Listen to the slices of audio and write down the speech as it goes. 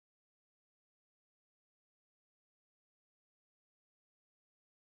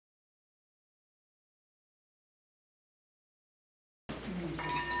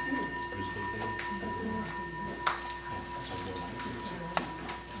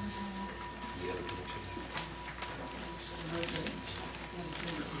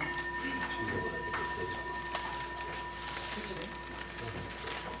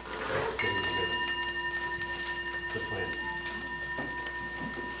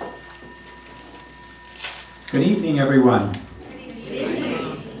Good evening, everyone. Good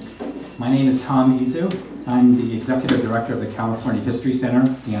evening. My name is Tom Izu. I'm the Executive Director of the California History Center,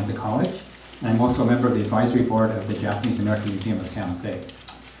 De Anza College, and I'm also a member of the Advisory Board of the Japanese American Museum of San Jose.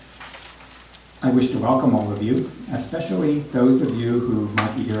 I wish to welcome all of you, especially those of you who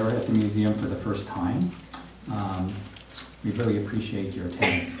might be here at the museum for the first time. We really appreciate your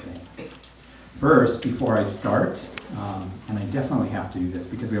attendance today. First, before I start, and I definitely have to do this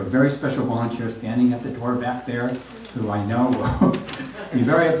because we have a very special volunteer standing at the door back there who I know will be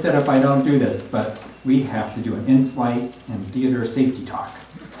very upset if I don't do this, but we have to do an in-flight and theater safety talk.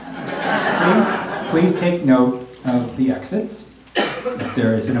 Please take note of the exits. If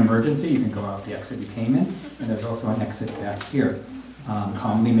there is an emergency, you can go out the exit you came in, and there's also an exit back here.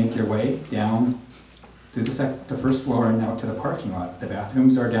 Calmly make your way down through the first floor and out to the parking lot. The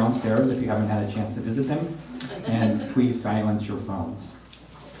bathrooms are downstairs if you haven't had a chance to visit them. And please silence your phones.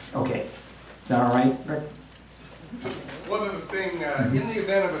 Okay, is that all right, Rick? One other thing, in the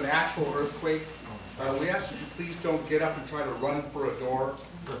event of an actual earthquake, we ask that you please don't get up and try to run for a door.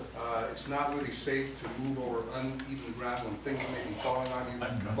 It's not really safe to move over uneven ground when things may be falling on you.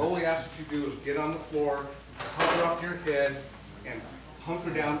 What we ask that you do is get on the floor, cover up your head, and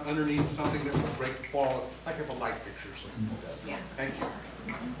hunker down underneath something that will fall, like if a light fixture or something like that. Yeah. Thank you.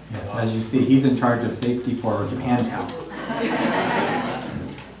 Yes, as you see, he's in charge of safety for Japantown.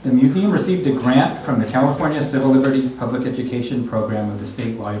 The museum received a grant from the California Civil Liberties Public Education Program of the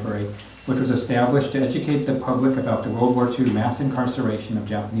State Library, which was established to educate the public about the World War II mass incarceration of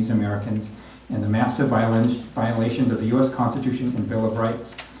Japanese Americans and the massive violations of the U.S. Constitution and Bill of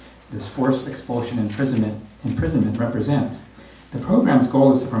Rights this forced expulsion and imprisonment represents. The program's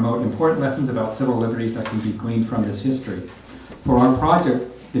goal is to promote important lessons about civil liberties that can be gleaned from this history. For our project,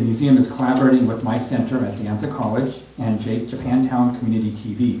 the museum is collaborating with my center at De Anza College and Japantown Community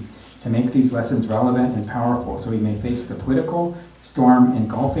TV to make these lessons relevant and powerful so we may face the political storm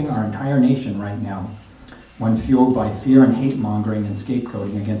engulfing our entire nation right now, one fueled by fear and hate mongering and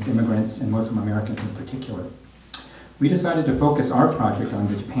scapegoating against immigrants and Muslim Americans in particular. We decided to focus our project on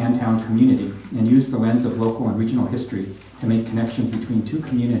the Japantown community and use the lens of local and regional history to make connections between two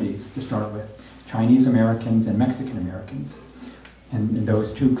communities to start with, Chinese Americans and Mexican Americans. And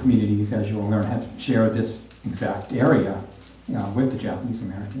those two communities, as you will learn, have shared this exact area with the Japanese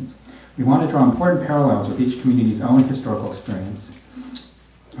Americans. We want to draw important parallels with each community's own historical experience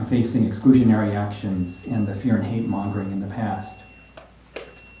facing exclusionary actions and the fear and hate mongering in the past.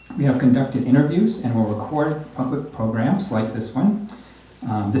 We have conducted interviews and will record public programs like this one.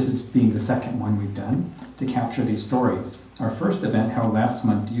 This is being the second one we've done to capture these stories. Our first event held last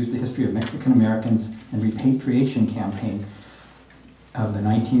month to use the history of Mexican Americans and repatriation campaign of the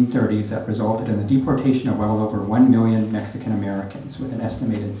 1930s that resulted in the deportation of well over 1 million Mexican Americans, with an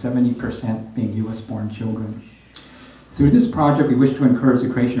estimated 70% being U.S.-born children. Through this project, we wish to encourage the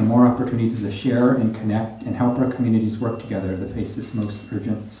creation of more opportunities to share and connect and help our communities work together to face this most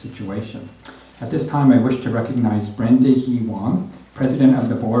urgent situation. At this time, I wish to recognize Brenda He Wong, President of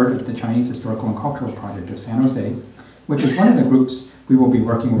the Board of the Chinese Historical and Cultural Project of San Jose, which is one of the groups we will be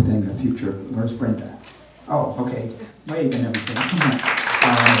working with in the future. Where's Brenda? Oh, okay. Wave and everything.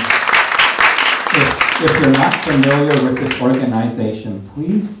 If you're not familiar with this organization,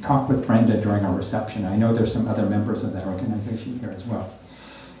 please talk with Brenda during our reception. I know there's some other members of that organization here as well.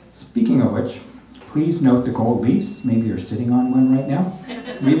 Speaking of which, please note the gold leaves. Maybe you're sitting on one right now.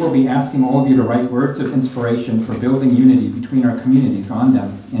 We will be asking all of you to write words of inspiration for building unity between our communities on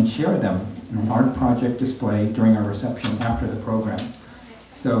them and share them in an art project display during our reception after the program.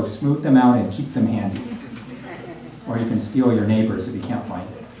 So smooth them out and keep them handy. Or you can steal your neighbors if you can't find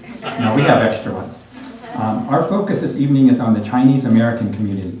it. No, we have extra ones. Our focus this evening is on the Chinese American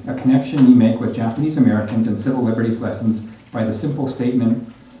community, a connection we make with Japanese Americans and civil liberties lessons by the simple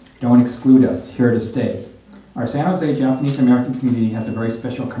statement, "Don't exclude us, here to stay." Our San Jose Japanese American community has a very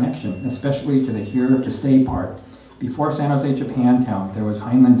special connection, especially to the here to stay part. Before San Jose Japantown, there was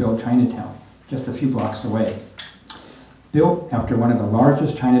Heinleinville Chinatown, just a few blocks away. Built after one of the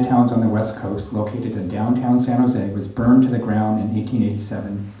largest Chinatowns on the West Coast, located in downtown San Jose, was burned to the ground in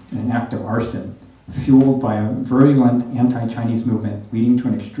 1887 in an act of arson, fueled by a virulent anti-Chinese movement leading to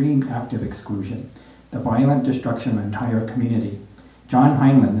an extreme act of exclusion, the violent destruction of an entire community. John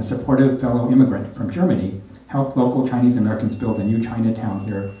Heinlein, a supportive fellow immigrant from Germany, helped local Chinese Americans build a new Chinatown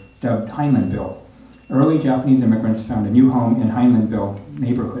here, dubbed Heinleinville. Early Japanese immigrants found a new home in Heinleinville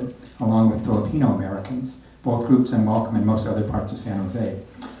neighborhood, along with Filipino Americans, both groups unwelcome in most other parts of San Jose.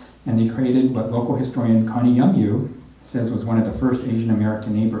 And they created what local historian Connie Young-Yu says was one of the first Asian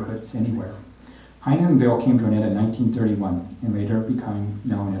American neighborhoods anywhere. Heinleinville came to an end in 1931 and later became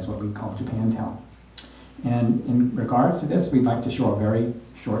known as what we call Japantown. And in regards to this, we'd like to show a very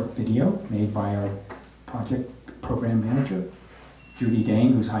short video made by our project program manager, Judy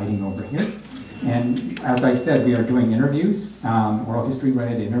Dang, who's hiding over here. And as I said, we are doing interviews, oral history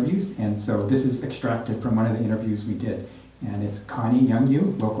related interviews, and so this is extracted from one of the interviews we did. And it's Connie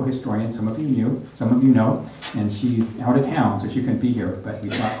Young-Yu, local historian, some of you knew, some of you know, and she's out of town, so she couldn't be here, but we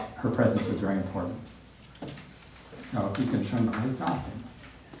thought her presence was very important. So if you can turn the lights off.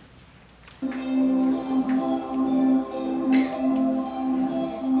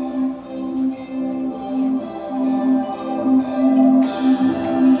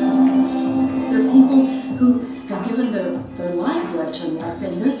 There are people who have given their lifeblood to America,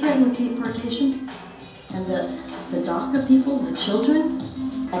 and they're threatened with deportation. And the DACA people, the children,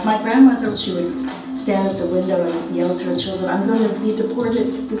 like my grandmother, she would stand at the window and yell to her children, "I'm going to be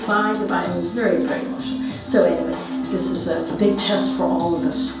deported, goodbye, goodbye." And it was very, very emotional. So anyway, this is a big test for all of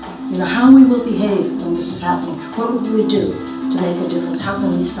us. You know, how we will behave when this is happening. What will we do to make a difference? How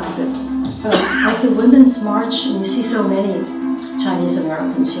can we stop it? Like the Women's March, and you see so many Chinese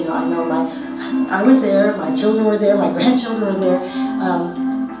Americans, you know, I know I was there, my children were there, my grandchildren were there,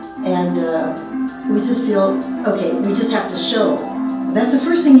 we just feel, okay, we just have to show. That's the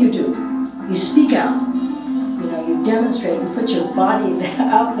first thing you do. You speak out, you know, you demonstrate, you put your body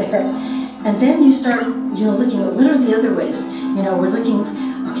out there, and then you start, you know, looking at what are the other ways. You know, we're looking,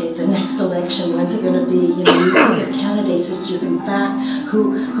 okay, the next election, when's it going to be? You know, you look at candidates that you can back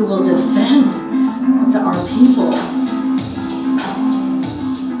who will defend our people.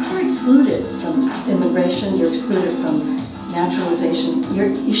 You're excluded from immigration, you're excluded from naturalization.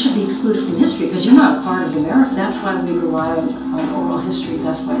 You should be excluded from history because you're not a part of America. That's why we rely on oral history.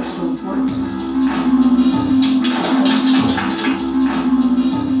 That's why it's so important.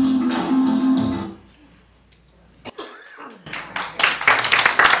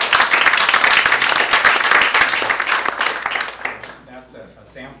 That's a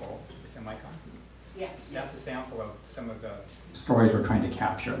sample. Is the mic on? Yeah. That's a sample of some of the stories we're trying to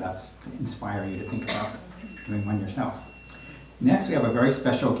capture. That's to inspire you to think about doing one yourself. Next, we have a very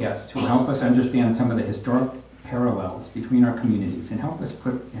special guest who will help us understand some of the historic parallels between our communities and help us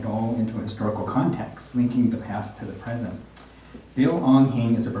put it all into a historical context, linking the past to the present. Bill Ong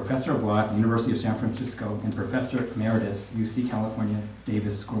Hing is a professor of law at the University of San Francisco and professor emeritus, UC California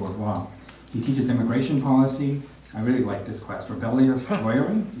Davis School of Law. He teaches immigration policy. I really like this class, rebellious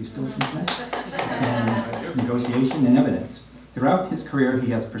lawyering, do you still teach that? And negotiation and evidence. Throughout his career, he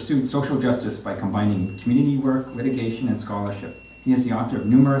has pursued social justice by combining community work, litigation, and scholarship. He is the author of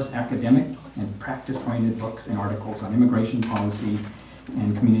numerous academic and practice-oriented books and articles on immigration policy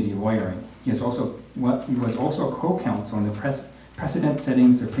and community lawyering. He was also co-counsel in the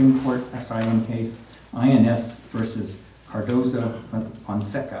precedent-setting Supreme Court asylum case INS versus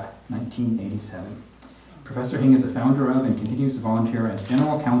Cardoza-Fonseca, 1987. Professor Hing is the founder of and continues to volunteer as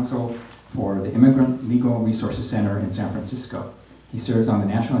general counsel for the Immigrant Legal Resources Center in San Francisco. He serves on the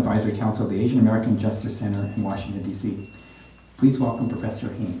National Advisory Council of the Asian American Justice Center in Washington, D.C. Please welcome Professor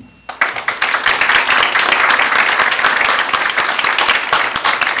Hing.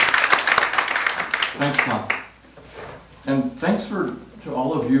 Thanks, Tom. And thanks to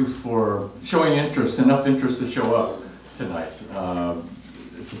all of you for showing interest, enough interest to show up tonight.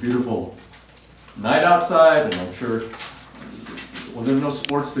 It's a beautiful night outside, and I'm sure, well, there's no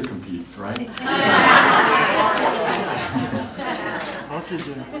sports to compete, right?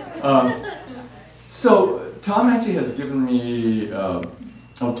 So Tom actually has given me a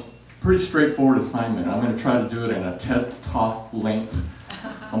pretty straightforward assignment. I'm going to try to do it in a TED Talk length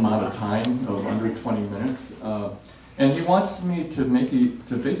amount of time of under 20 minutes. And he wants me to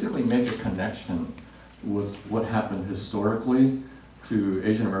basically make a connection with what happened historically to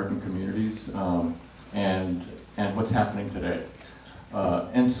Asian American communities and what's happening today.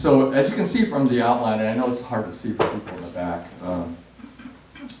 And so, as you can see from the outline, and I know it's hard to see for people in the back,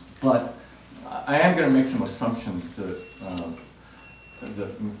 but I am going to make some assumptions that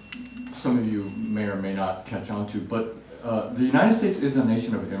some of you may or may not catch on to. But the United States is a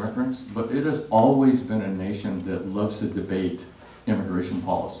nation of immigrants, but it has always been a nation that loves to debate immigration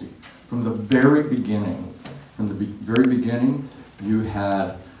policy. From the very beginning, you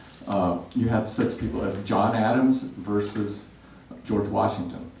had such people as John Adams versus George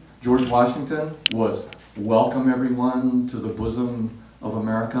Washington. George Washington was welcome everyone to the bosom of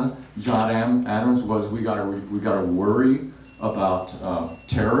America. John Adams was we gotta worry about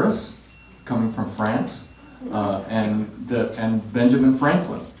terrorists coming from France, and Benjamin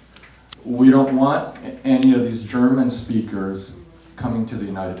Franklin. We don't want any of these German speakers coming to the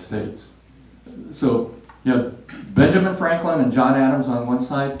United States. So you have Benjamin Franklin and John Adams on one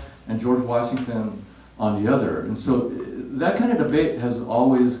side and George Washington on the other. And so that kind of debate has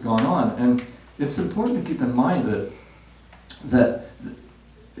always gone on. And it's important to keep in mind that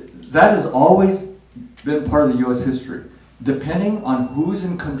has always been part of the US history. Depending on who's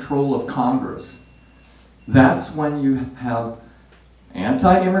in control of Congress, that's when you have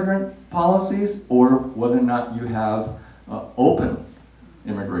anti-immigrant policies or whether or not you have open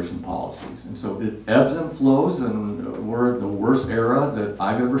immigration policies. And so it ebbs and flows, and we're at the worst era that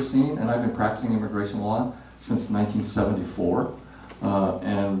I've ever seen, and I've been practicing immigration law since 1974.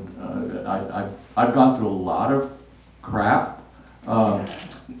 I've gone through a lot of crap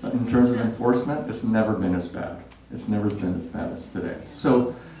in terms of enforcement. It's never been as bad. It's never been as bad as today.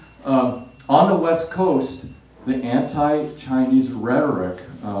 So on the West Coast, the anti-Chinese rhetoric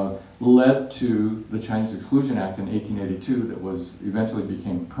led to the Chinese Exclusion Act in 1882 that was eventually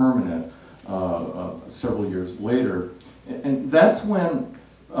became permanent several years later. And that's when,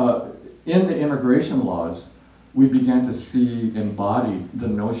 in the immigration laws, we began to see embodied the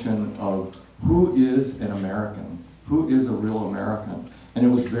notion of who is an American, who is a real American. And it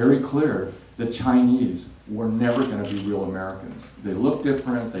was very clear that Chinese were never going to be real Americans. They looked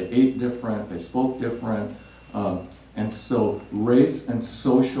different, they ate different, they spoke different. And so race and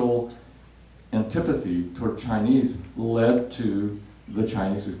social antipathy toward Chinese led to the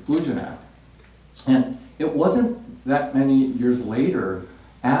Chinese Exclusion Act. And it wasn't that many years later,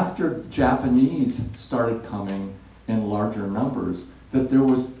 after Japanese started coming in larger numbers, that there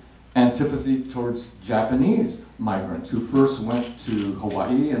was antipathy towards Japanese migrants who first went to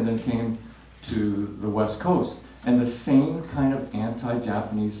Hawaii and then came to the West Coast. And the same kind of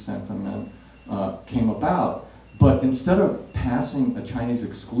anti-Japanese sentiment came about. But instead of passing a Chinese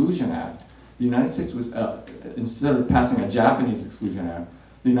Exclusion Act, the United States was, instead of passing a Japanese Exclusion Act,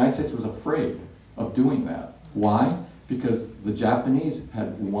 the United States was afraid of doing that. Why? Because the Japanese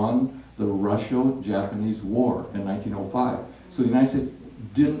had won the Russo-Japanese War in 1905. So the United States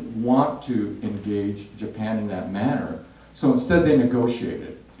didn't want to engage Japan in that manner. So instead they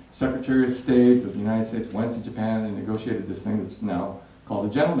negotiated. Secretary of State of the United States went to Japan and negotiated this thing that's now called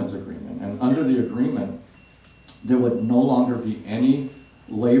the Gentleman's Agreement. And under the agreement, there would no longer be any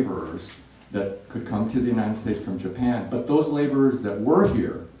laborers that could come to the United States from Japan. But those laborers that were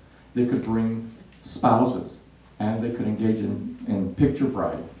here, they could bring spouses and they could engage in picture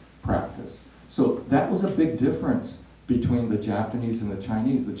bride practice. So that was a big difference between the Japanese and the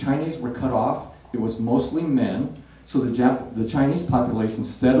Chinese. The Chinese were cut off. It was mostly men. So the Chinese population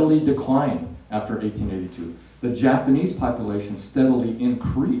steadily declined after 1882. The Japanese population steadily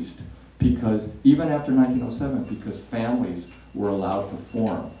increased because even after 1907, because families were allowed to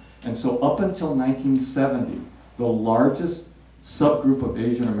form. And so up until 1970, the largest subgroup of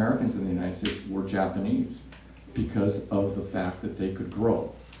Asian Americans in the United States were Japanese because of the fact that they could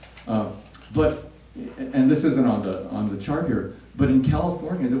grow. And this isn't on the chart here, but in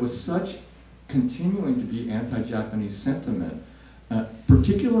California, there was such continuing to be anti-Japanese sentiment,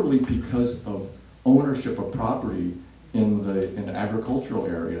 particularly because of ownership of property in the agricultural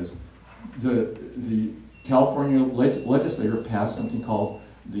areas. The California legislature passed something called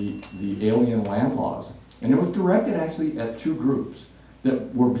the Alien Land Laws, and it was directed actually at two groups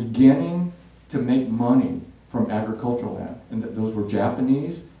that were beginning to make money from agricultural land, and those were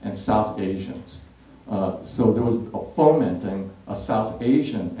Japanese and South Asians. So there was fomenting a South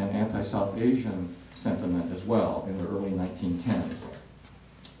Asian and anti-South Asian sentiment as well in the early 1910s.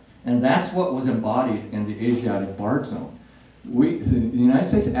 And that's what was embodied in the Asiatic Barred Zone. The United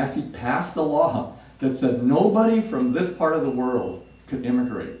States actually passed a law that said nobody from this part of the world could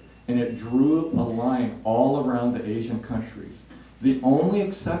immigrate. And it drew a line all around the Asian countries. The only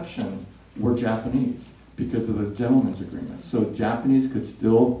exception were Japanese because of the Gentleman's Agreement. So Japanese could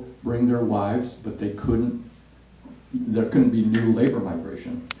still bring their wives, but there couldn't be new labor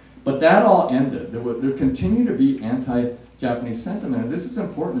migration. But that all ended. There continued to be anti-Japanese sentiment, and this is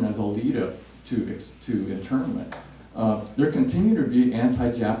important as a lead-up to internment. There continued to be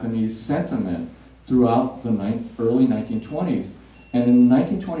anti-Japanese sentiment throughout the early 1920s. And in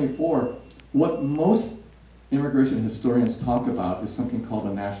 1924, what most immigration historians talk about is something called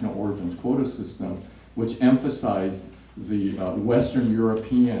a national origins quota system, which emphasized the Western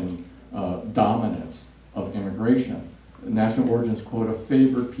European dominance of immigration. national origins quota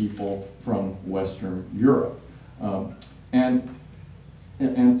favored people from Western Europe.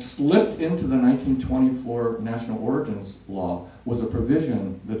 And slipped into the 1924 national origins law was a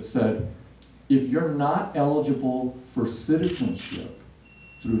provision that said, if you're not eligible for citizenship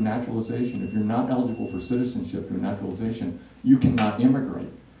through naturalization, if you're not eligible for citizenship through naturalization, you cannot immigrate.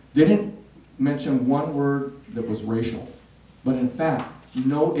 They didn't mention one word that was racial, but in fact,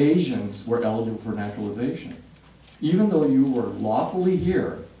 no Asians were eligible for naturalization. Even though you were lawfully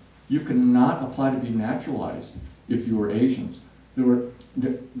here, you could not apply to be naturalized if you were Asians.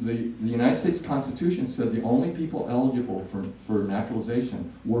 The United States Constitution said the only people eligible for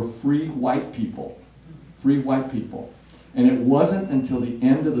naturalization were free white people. Free white people. And it wasn't until the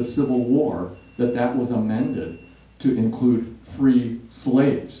end of the Civil War that that was amended to include free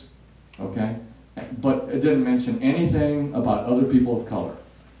slaves, okay? But it didn't mention anything about other people of color,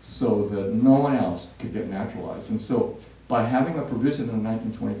 so that no one else could get naturalized. And so by having a provision in the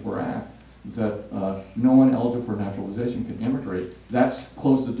 1924 Act that no one eligible for naturalization can immigrate, that's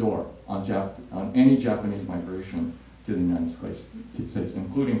closed the door on any Japanese migration to the United States,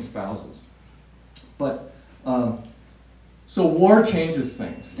 including spouses. But so war changes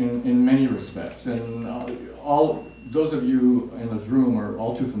things in many respects, and all those of you in this room are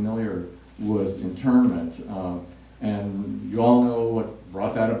all too familiar with internment, and you all know what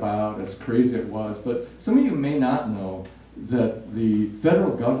brought that about, as crazy it was. But some of you may not know that the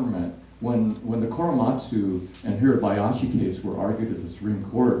federal government, when the Korematsu and Hirabayashi case were argued at the Supreme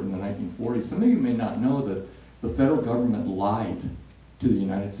Court in the 1940s, some of you may not know that the federal government lied to the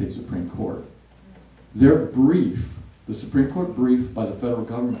United States Supreme Court. Their brief, the Supreme Court brief by the federal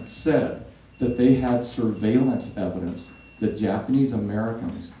government, said that they had surveillance evidence that Japanese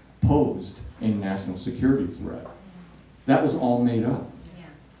Americans posed a national security threat. That was all made up. Yeah.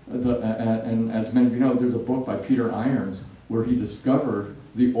 And as many of you know, there's a book by Peter Irons where he discovered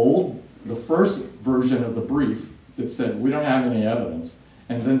the first version of the brief that said, we don't have any evidence,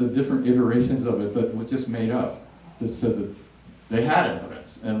 and then the different iterations of it that was just made up that said that they had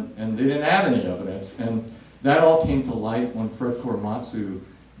evidence, and they didn't have any evidence. And that all came to light when Fred Korematsu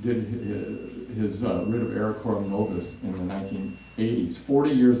did his writ of error coram nobis in the 1980s,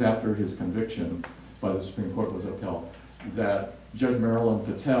 40 years after his conviction by the Supreme Court was upheld, that Judge Marilyn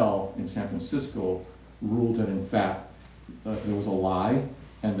Patel in San Francisco ruled that in fact there was a lie,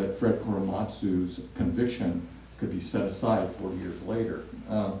 and that Fred Korematsu's conviction could be set aside 40 years later.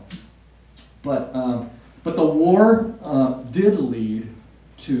 But the war did lead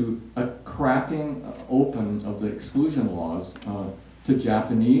to a cracking open of the exclusion laws to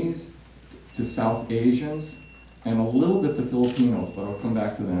Japanese, to South Asians, and a little bit to Filipinos, but I'll come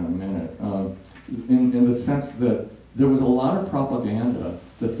back to that in a minute. In the sense that there was a lot of propaganda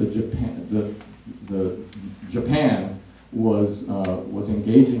that Japan was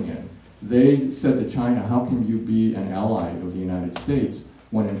engaging in. They said to China, how can you be an ally of the United States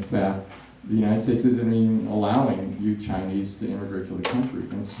when in fact the United States isn't even allowing you Chinese to immigrate to the country?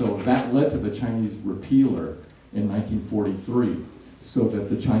 And so that led to the Chinese repealer in 1943, so that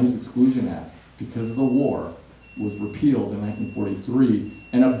the Chinese Exclusion Act, because of the war, was repealed in 1943,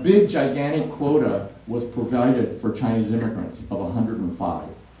 and a big gigantic quota was provided for Chinese immigrants of 105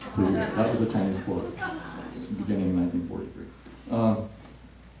 per year. That was the Chinese quota, beginning in 1943.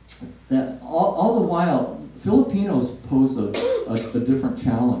 All the while, Filipinos posed a different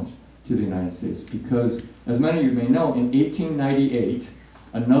challenge to the United States, because, as many of you may know, in 1898,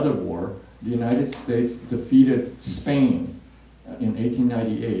 another war, the United States defeated Spain in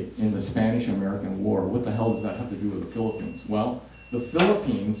 1898 in the Spanish-American War. What the hell does that have to do with the Philippines? Well, the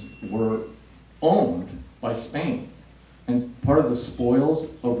Philippines were owned by Spain, and part of the spoils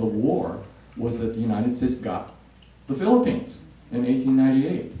of the war was that the United States got the Philippines in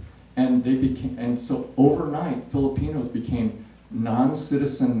 1898, and so overnight Filipinos became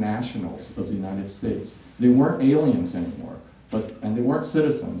non-citizen nationals of the United States. They weren't aliens anymore, and they weren't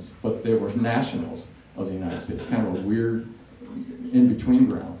citizens, but they were nationals of the United States. Kind of a weird in-between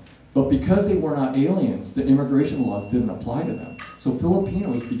ground. But because they were not aliens, the immigration laws didn't apply to them. So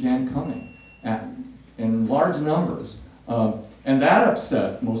Filipinos began coming in large numbers. And that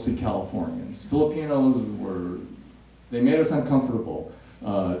upset mostly Californians. Filipinos they made us uncomfortable.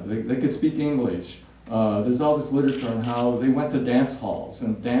 They could speak English. There's all this literature on how they went to dance halls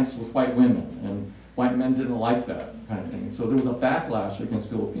and danced with white women, and white men didn't like that kind of thing. And so there was a backlash against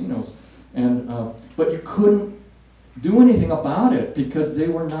Filipinos. But you couldn't do anything about it because they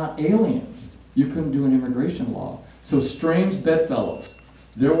were not aliens. You couldn't do an immigration law. So strange bedfellows.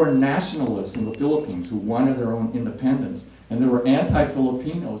 There were nationalists in the Philippines who wanted their own independence, and there were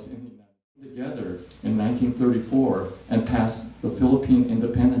anti-Filipinos in the United States. together in 1934 and passed the Philippine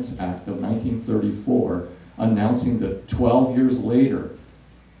Independence Act of 1934, announcing that 12 years later,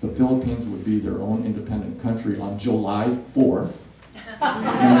 the Philippines would be their own independent country on July 4th,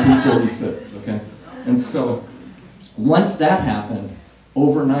 1946, okay? And so, once that happened,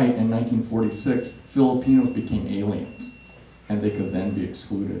 overnight in 1946, Filipinos became aliens, and they could then be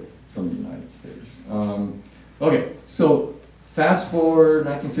excluded from the United States. Okay, so fast forward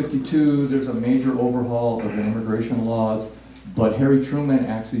 1952, there's a major overhaul of the immigration laws, but Harry Truman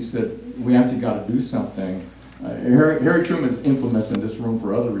actually said, we actually got to do something. Harry Truman is infamous in this room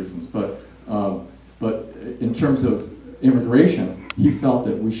for other reasons, but in terms of immigration, he felt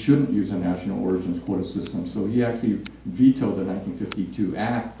that we shouldn't use a national origins quota system, so he actually vetoed the 1952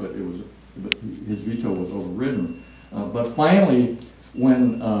 Act, but his veto was overridden. But finally,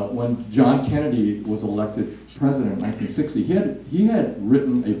 when John Kennedy was elected president in 1960, he had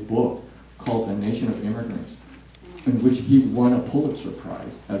written a book called A Nation of Immigrants, in which he won a Pulitzer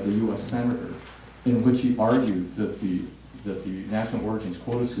Prize as a U.S. Senator, in which he argued that the national origins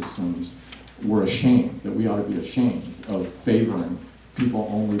quota systems were ashamed, that we ought to be ashamed of favoring people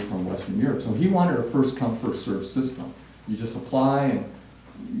only from Western Europe. So he wanted a first come, first served system. You just apply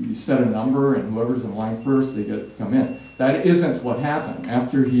and you set a number, and whoever's in line first, they get to come in. That isn't what happened.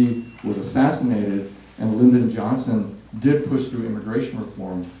 After he was assassinated and Lyndon Johnson did push through immigration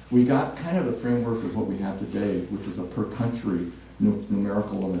reform, we got kind of the framework of what we have today, which is a per country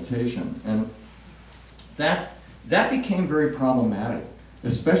numerical limitation. And that became very problematic,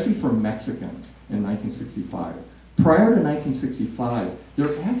 especially for Mexicans in 1965. Prior to 1965,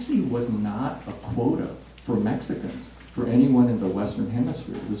 there actually was not a quota for Mexicans, for anyone in the Western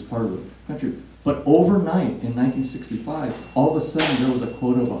Hemisphere, this part of the country. But overnight in 1965, all of a sudden there was a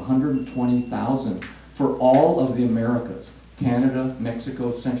quota of 120,000 for all of the Americas, Canada,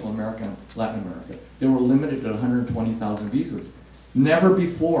 Mexico, Central America, and Latin America. They were limited to 120,000 visas. Never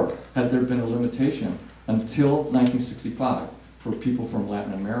before had there been a limitation until 1965 for people from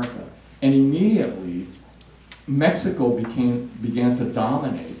Latin America. And immediately, Mexico began to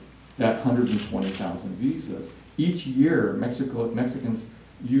dominate that 120,000 visas. Each year, Mexicans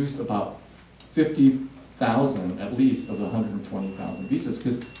used about 50,000 at least of the 120,000 visas,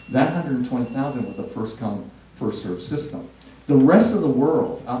 because that 120,000 was a first come, first served system. The rest of the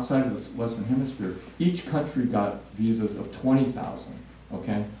world, outside of the Western Hemisphere, each country got visas of 20,000,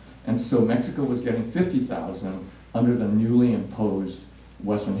 okay? And so Mexico was getting 50,000 under the newly imposed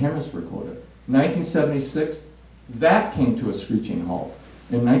Western Hemisphere quota. 1976, that came to a screeching halt.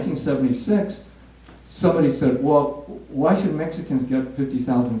 In 1976, somebody said, well, why should Mexicans get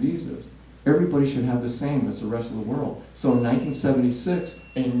 50,000 visas? Everybody should have the same as the rest of the world. So in 1976,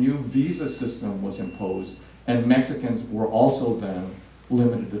 a new visa system was imposed, and Mexicans were also then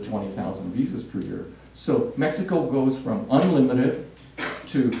limited to 20,000 visas per year. So Mexico goes from unlimited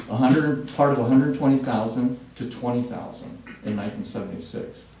to part of 120,000 to 20,000 in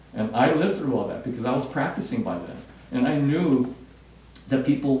 1976. And I lived through all that because I was practicing by then. And I knew that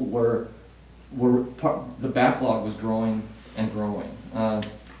people the backlog was growing and growing.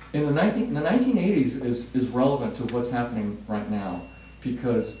 In the 1980s is relevant to what's happening right now,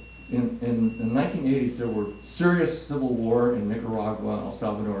 because in the 1980s there were serious civil war in Nicaragua, El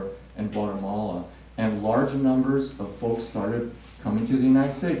Salvador, and Guatemala, and large numbers of folks started coming to the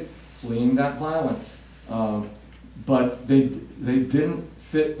United States, fleeing that violence. But they didn't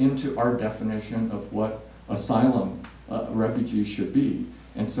fit into our definition of what asylum refugees should be.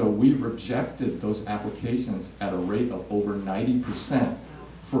 And so we rejected those applications at a rate of over 90%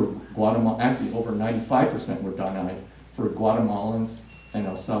 for Guatemala, actually over 95% were denied for Guatemalans and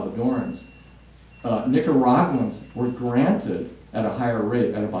El Salvadorans. Nicaraguans were granted at a higher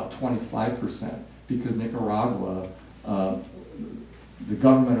rate, at about 25%, because Nicaragua, the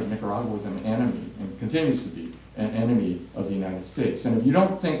government of Nicaragua was an enemy, and continues to be an enemy of the United States. And if you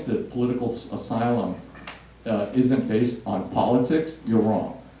don't think that political asylum isn't based on politics, you're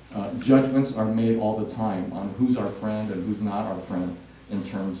wrong. Judgments are made all the time on who's our friend and who's not our friend in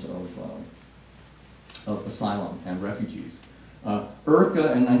terms of asylum and refugees.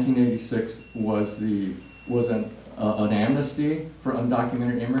 IRCA in 1986 was an amnesty for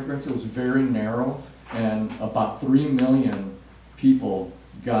undocumented immigrants. It was very narrow, and about 3 million people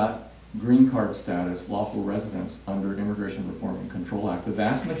got green card status, lawful residents, under Immigration Reform and Control Act. The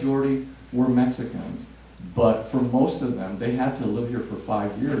vast majority were Mexicans, but for most of them, they had to live here for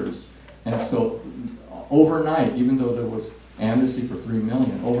 5 years. And so overnight, even though there was amnesty for 3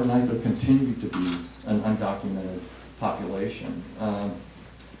 million, overnight there continued to be an undocumented population.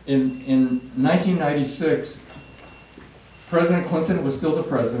 In 1996, President Clinton was still the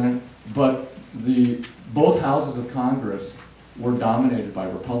president, but both houses of Congress were dominated by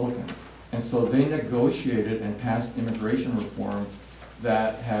Republicans. And so they negotiated and passed immigration reform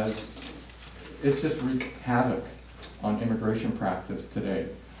that it's just wreaked havoc on immigration practice today.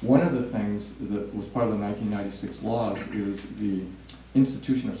 One of the things that was part of the 1996 laws is the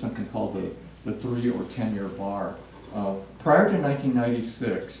institution of something called the 3 or 10-year bar. Prior to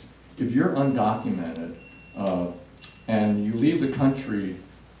 1996, if you're undocumented and you leave the country,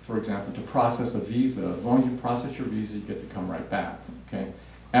 for example, to process a visa, as long as you process your visa, you get to come right back, okay?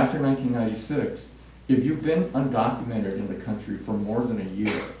 After 1996, if you've been undocumented in the country for more than a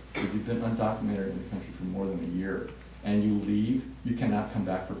year, and you leave, you cannot come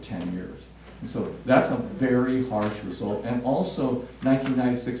back for 10 years. And so that's a very harsh result. And also,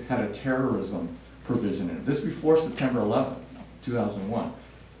 1996 had a terrorism provision in it. This is before September 11, 2001.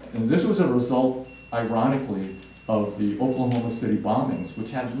 And this was a result, ironically, of the Oklahoma City bombings, which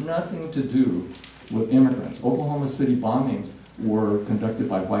had nothing to do with immigrants. Oklahoma City bombings were conducted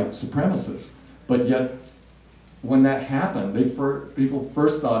by white supremacists. But yet, when that happened, people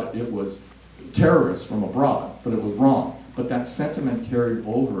first thought it was terrorists from abroad, but it was wrong. But that sentiment carried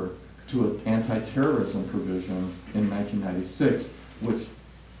over to an anti-terrorism provision in 1996,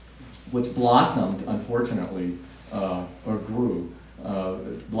 which blossomed, unfortunately, or grew.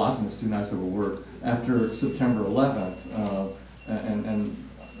 Blossom is too nice of a word. After September 11th, and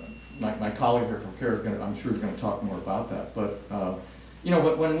my colleague here from CAIR is going to, I'm sure, is going to talk more about that. But you know,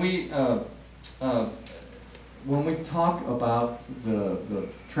 when we talk about the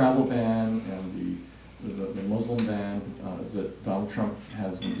travel ban and the Muslim ban that Donald Trump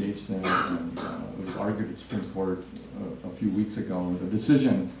has engaged in, and it was argued at Supreme Court a few weeks ago, and the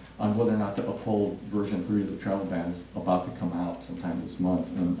decision on whether or not to uphold version 3 of the travel ban is about to come out sometime this month.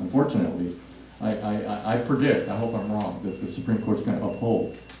 And unfortunately, I predict, I hope I'm wrong, that the Supreme Court's going to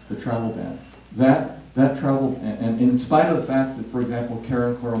uphold the travel ban. That travel, and in spite of the fact that, for example,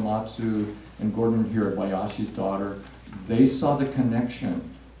 Karen Korematsu and Gordon Hirabayashi's daughter, they saw the connection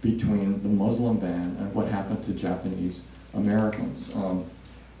between the Muslim ban and what happened to Japanese Americans.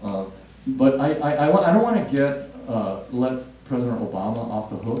 But I don't want to let President Obama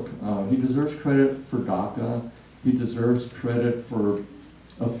off the hook. He deserves credit for DACA. He deserves credit for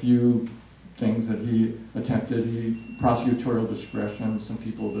a few things that he attempted. Prosecutorial discretion, some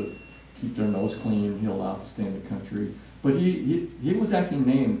people that keep their nose clean, he allowed to stay in the country. But he was actually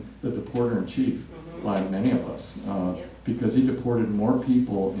named the deporter-in-chief by many of us because he deported more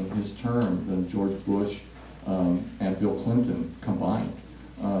people in his term than George Bush and Bill Clinton combined.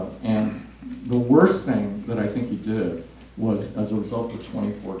 And the worst thing that I think he did was, as a result of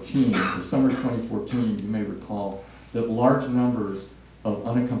 2014, the summer of 2014, you may recall that large numbers of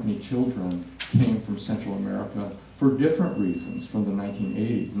unaccompanied children came from Central America for different reasons from the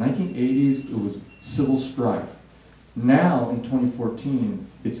 1980s. In the 1980s, it was civil strife. Now, in 2014,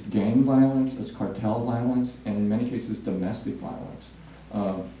 it's gang violence, it's cartel violence, and in many cases, domestic violence.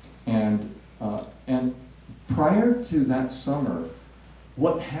 And prior to that summer,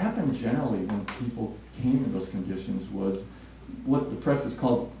 what happened generally when people came in those conditions was what the press has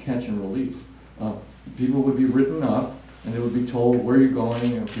called catch and release. People would be written up, and they would be told, where are you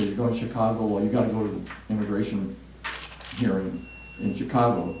going? Okay, you're going to Chicago. Well, you got to go to the immigration hearing in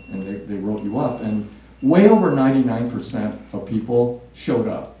Chicago, and they wrote you up. And way over 99% of people showed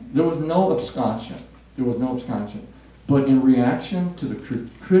up. There was no absconsion. There was no absconsion. But in reaction to the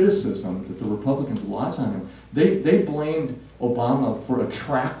criticism that the Republicans lodged on him, they blamed Obama for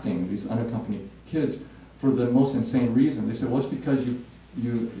attracting these unaccompanied kids for the most insane reason. They said, well, it's because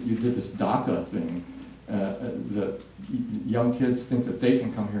you did this DACA thing. That young kids think that they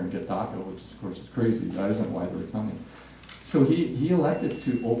can come here and get DACA, which of course is crazy. That isn't why they're coming. So he elected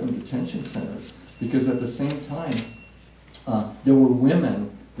to open detention centers because at the same time, there were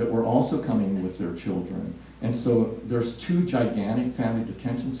women that were also coming with their children. And so there's 2 gigantic family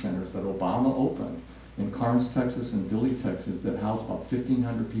detention centers that Obama opened in Karnes, Texas and Dilley, Texas that house about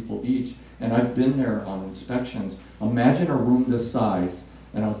 1,500 people each. And I've been there on inspections. Imagine a room this size,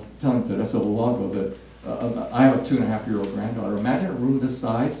 and I was telling Teresa a little ago that I have a 2.5-year-old granddaughter. Imagine a room this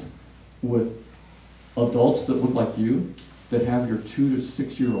size with adults that look like you that have your 2 to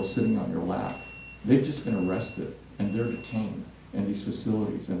 6-year-old sitting on your lap. They've just been arrested and they're detained in these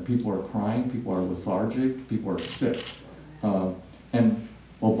facilities, and people are crying, people are lethargic, people are sick. And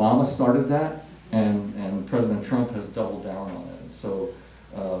Obama started that, and President Trump has doubled down on it. So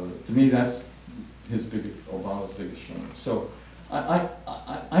to me, that's Obama's biggest shame. So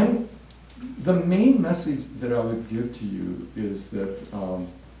I'm the main message that I would give to you is that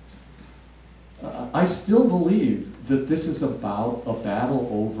I still believe that this is about a battle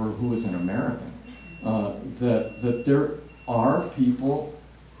over who is an American. That there are people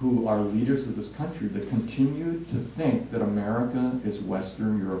who are leaders of this country that continue to think that America is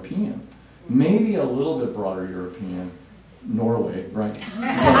Western European. Maybe a little bit broader European, Norway, right?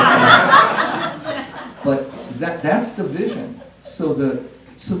 But that's the vision. So that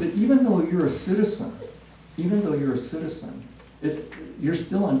even though you're a citizen, you're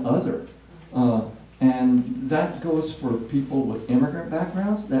still an other. And that goes for people with immigrant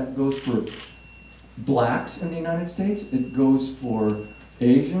backgrounds, that goes for blacks in the United States, it goes for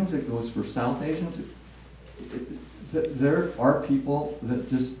Asians, it goes for South Asians. There are people that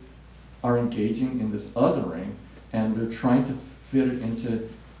just are engaging in this othering, and they're trying to fit it into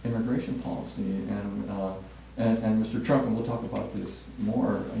immigration policy. And Mr. Trump, and we'll talk about this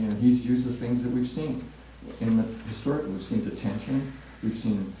more, you know, he's used the things that we've seen. Historically, we've seen detention, we've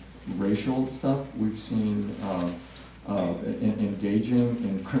seen racial stuff, we've seen engaging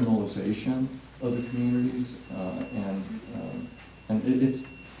in criminalization of the communities, and it's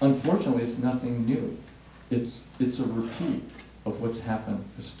unfortunately it's nothing new. It's a repeat of what's happened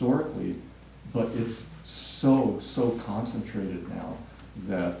historically, but it's so concentrated now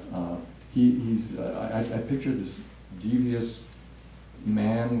that I picture this devious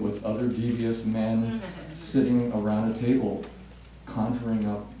man with other devious men sitting around a table conjuring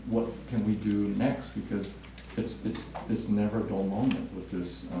up what can we do next, because it's never a dull moment with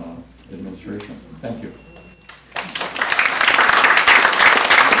this administration. Thank you.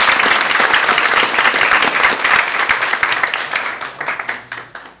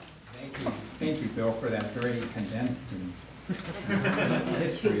 Thank you, Bill, for that very condensed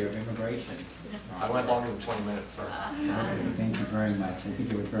history of immigration. I went longer than 20 minutes, sorry. Thank you very much. I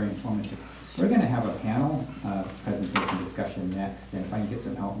think it was very informative. We're going to have a panel presentation discussion next, and if I can get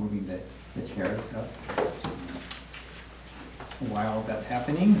some help moving the chairs up. While that's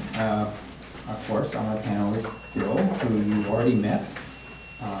happening, of course, on our panel is Bill, who you already met.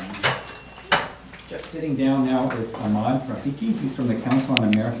 Just sitting down now is Ammad Rafiqi. He's from the Council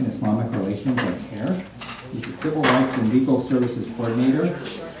on American Islamic Relations, or CAIR. He's the Civil Rights and Legal Services Coordinator.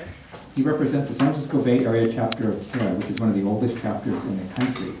 He represents the San Francisco Bay Area chapter of CAIR, which is one of the oldest chapters in the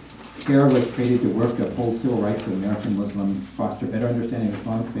country. CAIR was created to work to uphold civil rights of American Muslims, foster better understanding of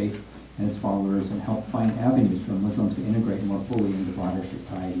Islamic faith and its followers, and help find avenues for Muslims to integrate more fully into broader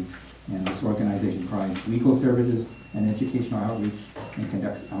society. And this organization provides legal services and educational outreach and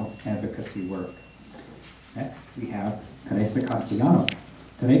conducts advocacy work. Next, we have Teresa Castellano.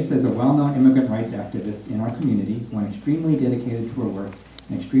 Teresa is a well-known immigrant rights activist in our community, one extremely dedicated to her work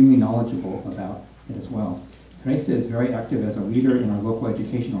and extremely knowledgeable about it as well. Teresa is very active as a leader in our local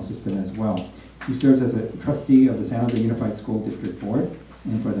educational system as well. She serves as a trustee of the San Jose Unified School District Board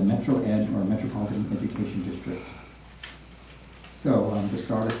and for the Metro Ed, or Metropolitan Education District. So to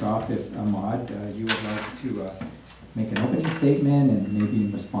start us off, if Ammad, you would like to make an opening statement, and maybe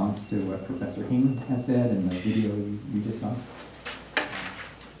in response to what Professor Hing has said and the video you just saw.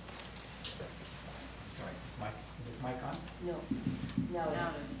 Sorry, is this mic on? No.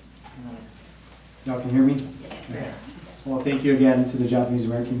 Y'all can hear me? Yes. Yes. Well, thank you again to the Japanese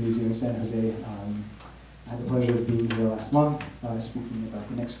American Museum in San Jose. I had the pleasure of being here last month, speaking about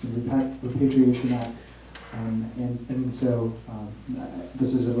the Mexican Repatriation Act. So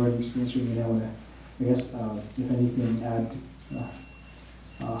this is a learning experience for me, and I want to, I guess, if anything, add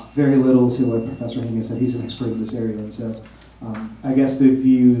very little to what Professor Hing said. He's an expert in this area, and so I guess the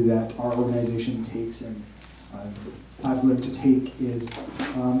view that our organization takes, and I've learned to take, is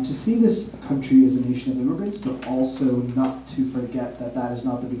to see this country as a nation of immigrants, but also not to forget that that is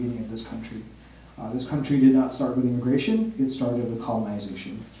not the beginning of this country. This country did not start with immigration, it started with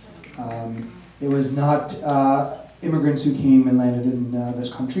colonization. It was not immigrants who came and landed in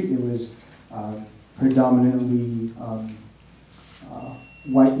this country, it was predominantly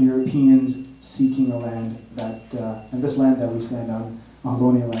white Europeans seeking a land that, and this land that we stand on,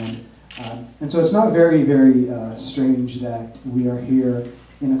 Mahonia land. And so it's not very, very strange that we are here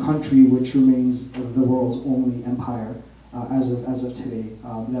in a country which remains the world's only empire as of today,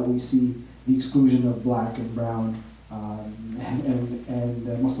 that we see the exclusion of black and brown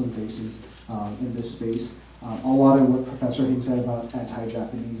and Muslim faces in this space. A lot of what Professor Hing said about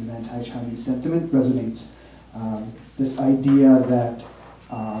anti-Japanese and anti-Chinese sentiment resonates. This idea that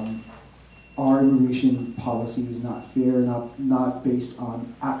our immigration policy is not fair, not based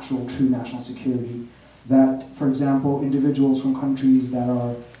on actual true national security. That, for example, individuals from countries that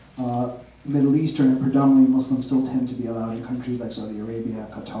are Middle Eastern and predominantly Muslim still tend to be allowed in countries like Saudi Arabia,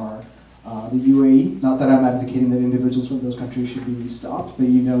 Qatar, the UAE. Not that I'm advocating that individuals from those countries should be stopped, but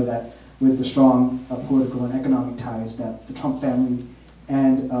you know that with the strong political and economic ties that the Trump family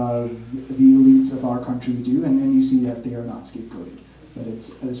and the elites of our country do, and you see that they are not scapegoated, that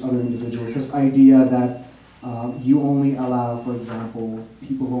it's other individuals. This idea that you only allow, for example,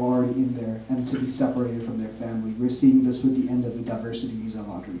 people who are already in there and to be separated from their family. We're seeing this with the end of the diversity visa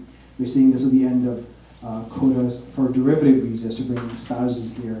lottery. We're seeing this with the end of quotas for derivative visas to bring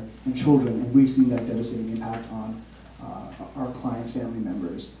spouses here and children, and we've seen that devastating impact on our clients' family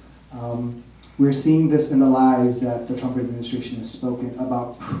members. We're seeing this in the lies that the Trump administration has spoken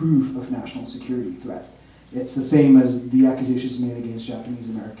about proof of national security threat. It's the same as the accusations made against Japanese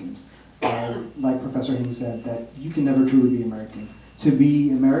Americans. Like Professor Hing said, that you can never truly be American. To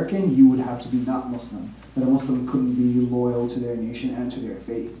be American, you would have to be not Muslim, that a Muslim couldn't be loyal to their nation and to their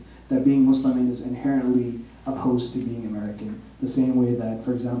faith, that being Muslim is inherently opposed to being American, the same way that,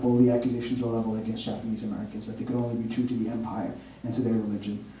 for example, the accusations were leveled against Japanese Americans, that they could only be true to the empire and to their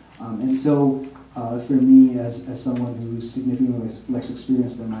religion. And so, for me, as someone who's significantly less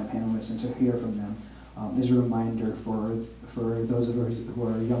experienced than my panelists, and to hear from them is a reminder for those of us who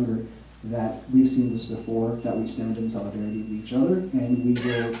are younger that we've seen this before, that we stand in solidarity with each other, and we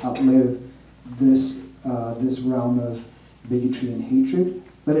will outlive this realm of bigotry and hatred.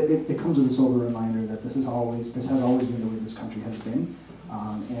 But it comes with a sober reminder that this has always been the way this country has been.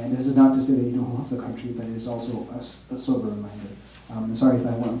 And this is not to say that you don't love the country, but it is also a sober reminder. I'm sorry if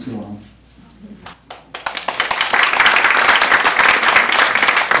I went too long.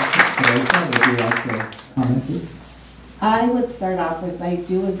 Teresa, would you like to comment? I would start off with, I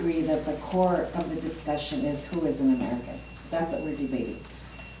do agree that the core of the discussion is who is an American. That's what we're debating.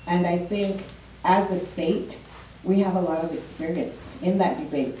 And I think as a state, we have a lot of experience in that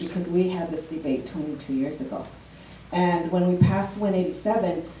debate because we had this debate 22 years ago. And when we passed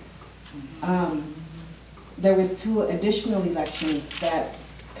 187, there was 2 additional elections that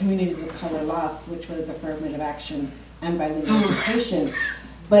communities of color lost, which was affirmative action and bilingual education.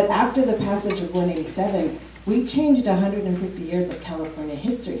 But after the passage of 187, we changed 150 years of California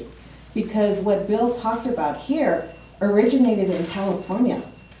history because what Bill talked about here originated in California.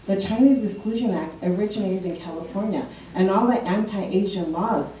 The Chinese Exclusion Act originated in California, and all the anti-Asian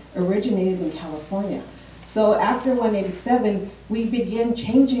laws originated in California. So after 187, we begin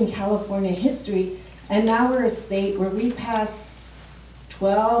changing California history, and now we're a state where we pass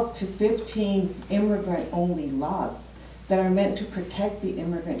 12 to 15 immigrant-only laws that are meant to protect the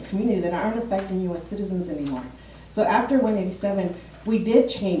immigrant community that aren't affecting U.S. citizens anymore. So after 187, we did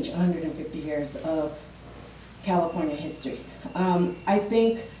change 150 years of California history. I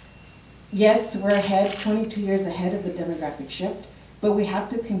think, yes, we're ahead, 22 years ahead of the demographic shift, but we have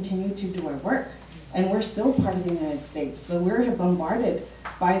to continue to do our work. And we're still part of the United States. So we're bombarded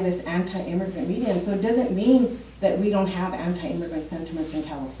by this anti-immigrant media. And so it doesn't mean that we don't have anti-immigrant sentiments in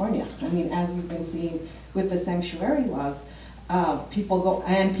California. I mean, as we've been seeing with the sanctuary laws,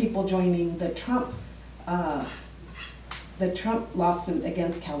 people joining the Trump lawsuit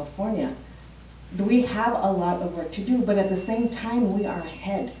against California. We have a lot of work to do, but at the same time, we are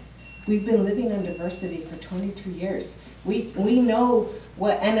ahead. We've been living in diversity for 22 years. We know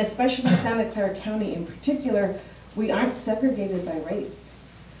what, and especially Santa Clara County in particular, we aren't segregated by race.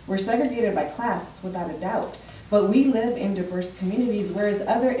 We're segregated by class, without a doubt. But we live in diverse communities, whereas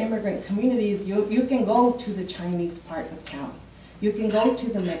other immigrant communities, you can go to the Chinese part of town. You can go to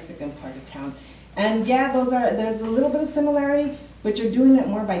the Mexican part of town. And yeah, there's a little bit of similarity, but you're doing it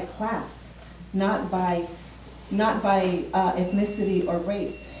more by class, not by ethnicity or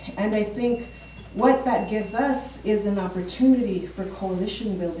race. And I think what that gives us is an opportunity for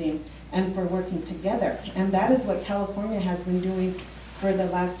coalition building and for working together. And that is what California has been doing for the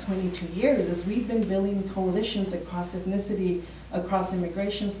last 22 years, is we've been building coalitions across ethnicity, across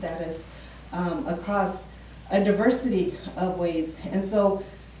immigration status, across a diversity of ways. And so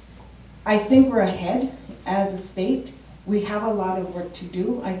I think we're ahead as a state. We have a lot of work to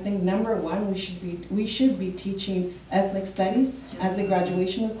do. I think number one, we should be teaching ethnic studies as a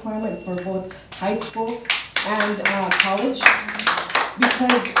graduation requirement for both high school and college,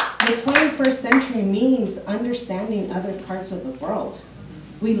 because the 21st century means understanding other parts of the world.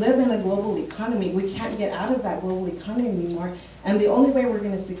 We live in a global economy. We can't get out of that global economy anymore, and the only way we're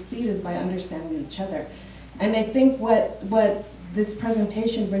going to succeed is by understanding each other. And I think what this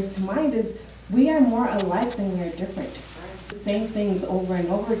presentation brings to mind is we are more alike than we are different. The same things over and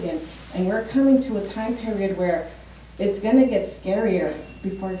over again, and we're coming to a time period where it's going to get scarier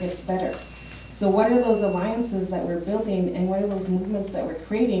before it gets better. So what are those alliances that we're building, and what are those movements that we're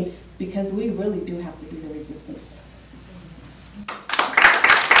creating, because we really do have to be the resistance.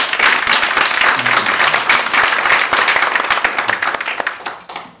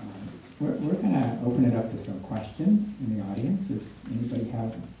 We're going to open it up to some questions in the audience. Does anybody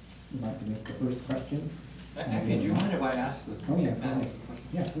would like to make the first question? Actually, do you mind if I ask the Oh, yeah, panel go the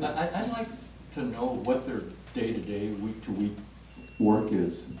question? Yeah, I'd like to know what their day-to-day, week-to-week work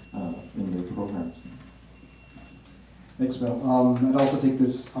is in their programs. Thanks, Bill. I'd also take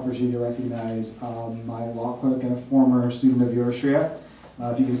this opportunity to recognize my law clerk and a former student of yours, Shreya.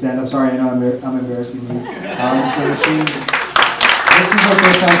 If you can stand up, sorry, I know I'm embarrassing you. This is her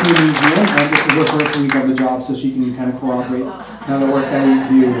first time to the museum, and this is her first week on the job, so she can kind of corroborate the work that we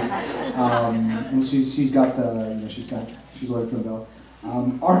do. And she's got the, she's learned from Bill.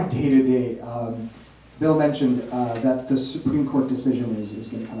 Our day-to-day, Bill mentioned that the Supreme Court decision is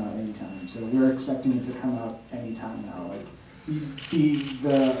going to come out anytime, so we're expecting it to come out anytime now. Like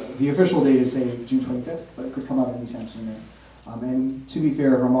the official date is, say, June 25th, but it could come out anytime sooner. And to be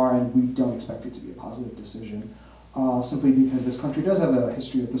fair, from our end, we don't expect it to be a positive decision, simply because this country does have a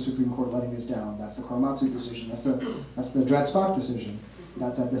history of the Supreme Court letting us down. That's the Korematsu decision. That's the Dred Scott decision.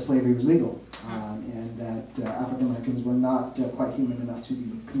 That's that slavery was legal, and that African Americans were not quite human enough to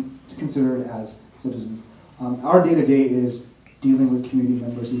be considered as citizens. Our day-to-day is dealing with community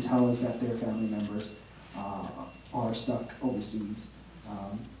members who tell us that their family members are stuck overseas,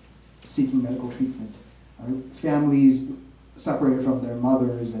 seeking medical treatment. Families separated from their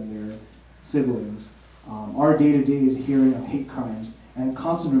mothers and their siblings. Our day-to-day is hearing of hate crimes and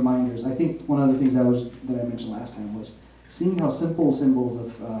constant reminders. I think one of the things that I mentioned last time was seeing how simple symbols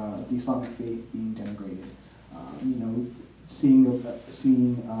of the Islamic faith being denigrated. Seeing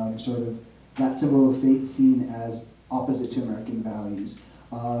sort of that symbol of faith seen as opposite to American values.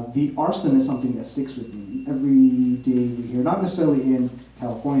 The arson is something that sticks with me. Every day we hear, not necessarily in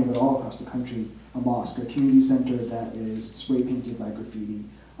California, but all across the country, a mosque, a community center that is spray painted by graffiti.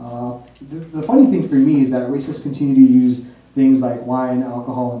 The funny thing for me is that racists continue to use things like wine,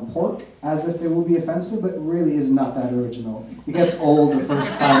 alcohol, and pork as if it will be offensive, but it really is not that original. It gets old the first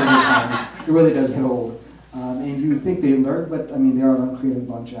 500 times. It really does get old. And you think they learn, but I mean, they're an uncreative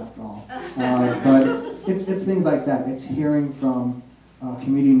bunch after all. But it's things like that. It's hearing from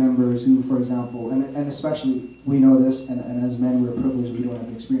community members who, for example, and especially, we know this, and as men we're privileged, we don't have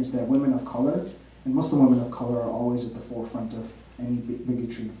the experience, that women of color, and Muslim women of color, are always at the forefront of any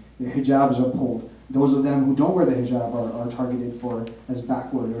bigotry. Their hijabs are pulled. Those of them who don't wear the hijab are targeted for as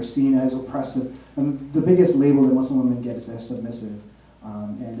backward or seen as oppressive. And the biggest label that Muslim women get is they're submissive.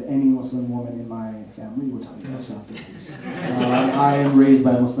 And any Muslim woman in my family will tell you that's not the case. I am raised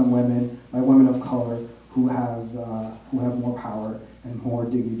by Muslim women, by women of color who have more power and more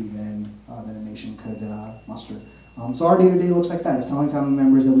dignity than a nation could muster. So our day-to-day looks like that. It's telling family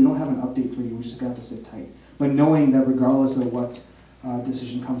members that we don't have an update for you, we just got to sit tight. But knowing that regardless of what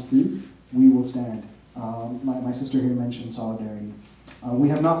decision comes through, we will stand. My sister here mentioned solidarity. We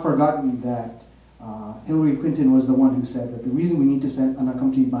have not forgotten that Hillary Clinton was the one who said that the reason we need to send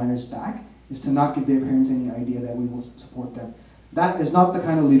unaccompanied minors back is to not give their parents any idea that we will support them. That is not the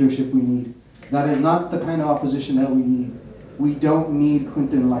kind of leadership we need. That is not the kind of opposition that we need. We don't need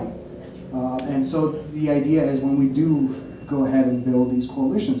Clinton light. And so the idea is, when we do go ahead and build these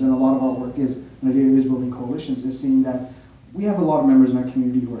coalitions, and a lot of our work is, and it is building coalitions, is seeing that we have a lot of members in our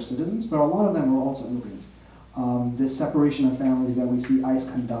community who are citizens, but a lot of them are also immigrants. This separation of families that we see ICE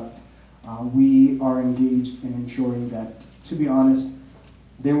conduct, we are engaged in ensuring that, to be honest,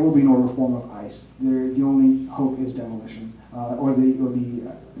 there will be no reform of ICE. The only hope is demolition, or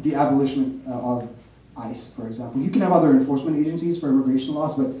the abolition of ICE, for example. You can have other enforcement agencies for immigration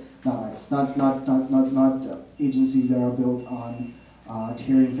laws, but not ICE. Not agencies that are built on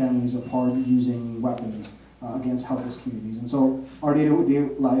tearing families apart using weapons against helpless communities. And so our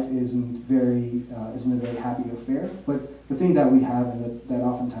day-to-day life isn't a very happy affair, but the thing that we have, and that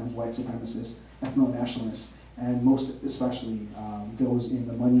oftentimes white supremacists, ethno-nationalists, and most especially those in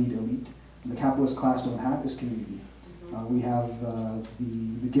the moneyed elite, the capitalist class don't have, is community. We have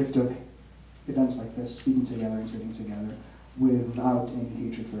the gift of events like this, speaking together and sitting together without any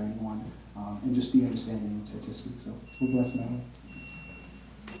hatred for anyone, and just the understanding to speak. So we're blessed in that way.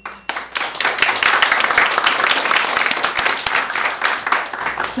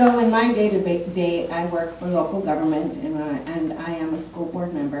 So in my day-to-day, I work for local government, and I am a school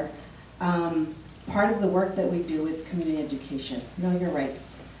board member. Part of the work that we do is community education, know your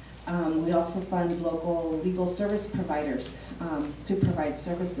rights. We also fund local legal service providers to provide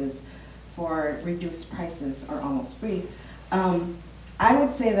services for reduced prices or almost free. I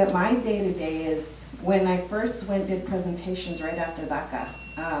would say that my day-to-day is, when I first did presentations right after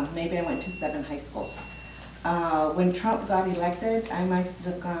DACA, maybe I went to 7 high schools. When Trump got elected, I might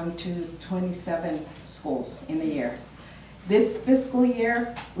have gone to 27 schools in a year. This fiscal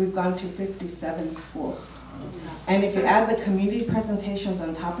year, we've gone to 57 schools. And if you add the community presentations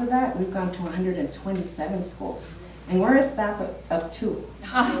on top of that, we've gone to 127 schools. And we're a staff of 2.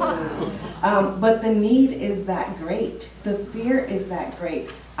 But the need is that great. The fear is that great.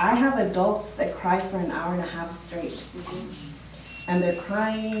 I have adults that cry for an hour and a half straight. And they're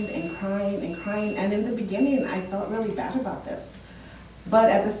crying and crying and crying. And in the beginning, I felt really bad about this. But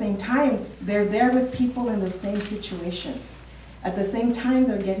at the same time, they're there with people in the same situation. At the same time,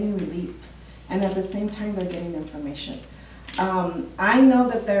 they're getting relief. And at the same time, they're getting information. I know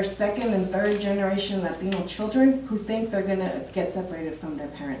that there's second and third generation Latino children who think they're gonna get separated from their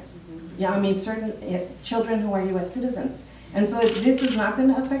parents. Yeah, I mean, certain children who are US citizens. And so this is not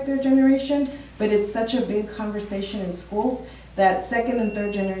gonna affect their generation, but it's such a big conversation in schools that second and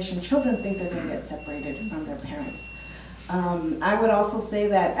third generation children think they're gonna get separated from their parents. I would also say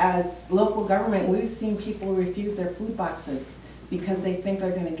that as local government, we've seen people refuse their food boxes because they think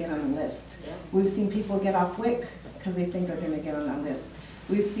they're gonna get on a list. We've seen people get off WIC because they think they're gonna get on that list.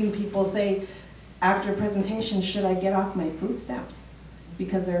 We've seen people say, after a presentation, should I get off my food stamps?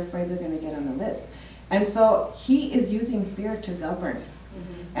 Because they're afraid they're gonna get on a list. And so he is using fear to govern.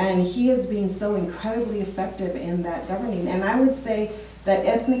 And he is being so incredibly effective in that governing. And I would say that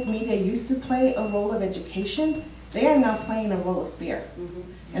ethnic media used to play a role of education. They are now playing a role of fear.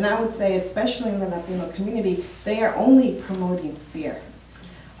 And I would say, especially in the Latino community, they are only promoting fear.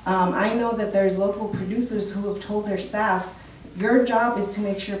 I know that there's local producers who have told their staff, your job is to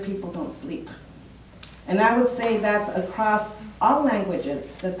make sure people don't sleep. And I would say that's across all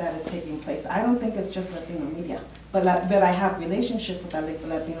languages that is taking place. I don't think it's just Latino media, but I have relationship with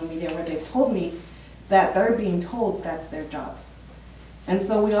Latino media where they've told me that they're being told that's their job. And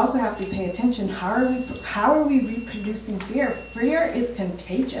so we also have to pay attention, how are we reproducing fear? Fear is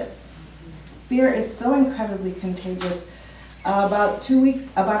contagious. Fear is so incredibly contagious. About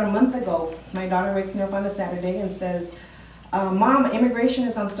a month ago, my daughter wakes me up on a Saturday and says, Mom, immigration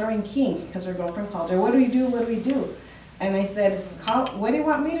is on Starring King, because her girlfriend called her. What do we do? What do we do? And I said, what do you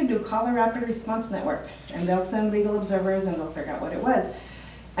want me to do? Call the Rapid Response Network. And they'll send legal observers and they'll figure out what it was.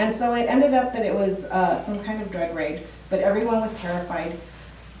 And so it ended up that it was some kind of drug raid, but everyone was terrified.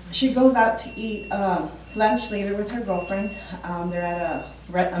 She goes out to eat lunch later with her girlfriend. They're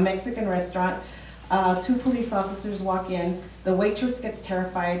at a Mexican restaurant. 2 police officers walk in. The waitress gets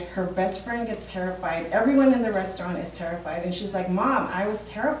terrified. Her best friend gets terrified. Everyone in the restaurant is terrified. And she's like, Mom, I was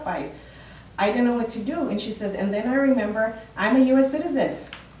terrified. I didn't know what to do. And she says, and then I remember I'm a US citizen.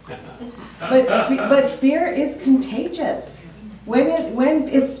 But fear is contagious. When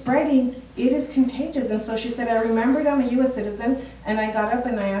it's spreading, it is contagious. And so she said, I remembered I'm a US citizen, and I got up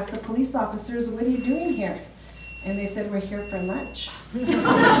and I asked the police officers, what are you doing here? And they said, we're here for lunch.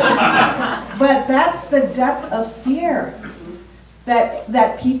 But that's the depth of fear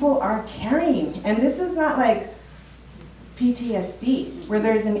that people are carrying. And this is not like PTSD, where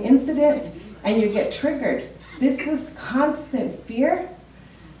there's an incident and you get triggered. This is constant fear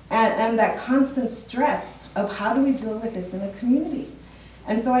and that constant stress of how do we deal with this in a community.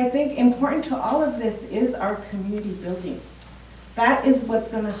 And so I think important to all of this is our community building. That is what's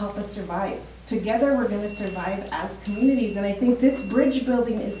going to help us survive. Together we're going to survive as communities, and I think this bridge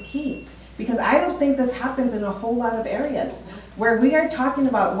building is key, because I don't think this happens in a whole lot of areas where we are talking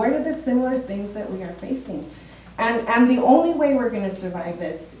about what are the similar things that we are facing. And the only way we're going to survive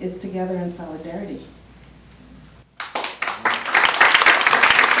this is together in solidarity.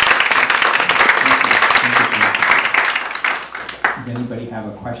 Does anybody have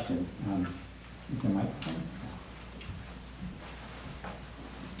a question? Is there a microphone?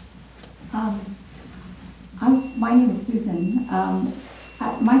 My name is Susan.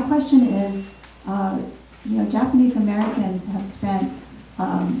 My question is, Japanese Americans have spent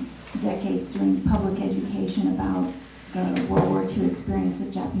decades doing public education about the World War II experience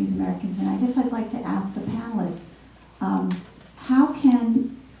of Japanese Americans, and I guess I'd like to ask the panelists, how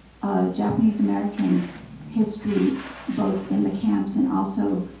can Japanese American history, both in the camps and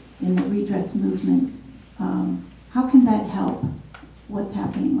also in the redress movement, how can that help what's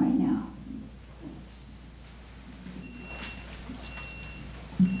happening right now?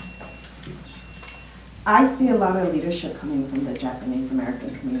 I see a lot of leadership coming from the Japanese American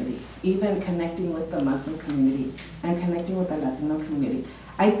community, even connecting with the Muslim community and connecting with the Latino community.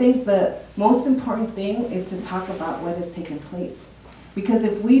 I think the most important thing is to talk about what has taken place. Because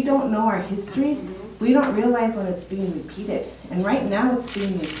if we don't know our history, we don't realize when it's being repeated. And right now it's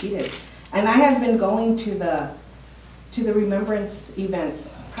being repeated. And I have been going to the remembrance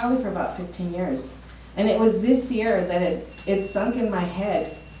events probably for about 15 years. And it was this year that it sunk in my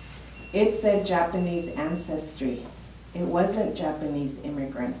head. It said Japanese ancestry. It wasn't Japanese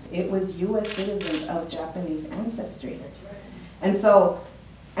immigrants. It was U.S. citizens of Japanese ancestry. And so,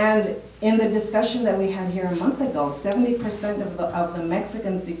 and in the discussion that we had here a month ago, 70% of the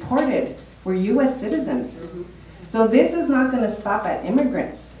Mexicans deported were U.S. citizens. So this is not going to stop at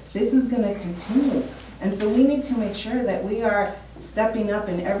immigrants. This is going to continue. And so we need to make sure that we are stepping up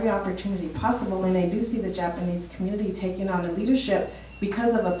in every opportunity possible. And I do see the Japanese community taking on a leadership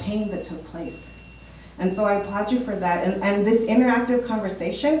because of a pain that took place. And so I applaud you for that. And this interactive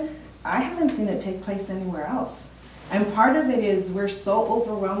conversation, I haven't seen it take place anywhere else. And part of it is we're so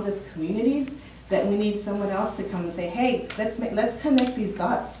overwhelmed as communities that we need someone else to come and say, hey, let's connect these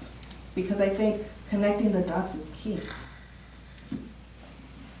dots. Because I think connecting the dots is key.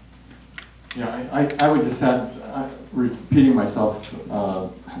 Yeah, I would just add, repeating myself,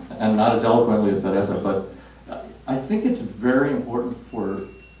 and not as eloquently as Teresa, but I think it's very important for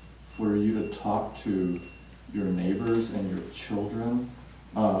you to talk to your neighbors and your children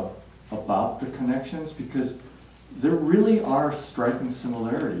about the connections, because there really are striking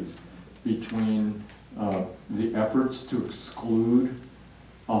similarities between the efforts to exclude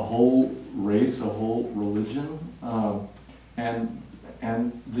a whole race, a whole religion,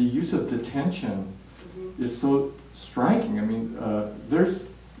 and the use of detention is so striking. I mean, there's,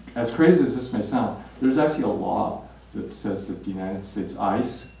 as crazy as this may sound, there's actually a law that says that the United States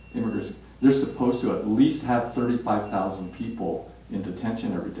ICE immigrants, they're supposed to at least have 35,000 people in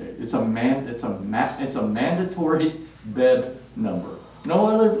detention every day. It's a mandatory bed number. No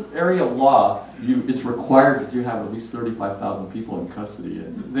other area of law, it's required that you have at least 35,000 people in custody.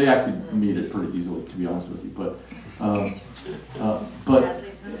 And they actually meet it pretty easily, to be honest with you. But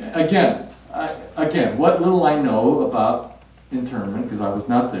again, what little I know about internment, because I was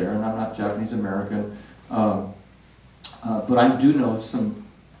not there and I'm not Japanese American, but I do know some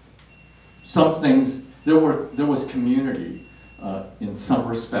things. There was community in some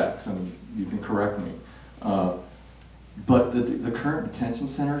respects, and you can correct me. But the current detention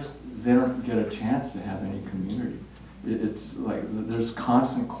centers, they don't get a chance to have any community. It's like there's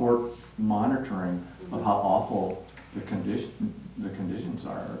constant court monitoring of how awful the conditions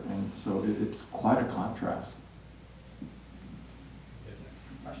are, and so it's quite a contrast.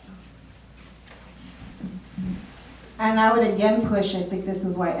 And I would again push, I think this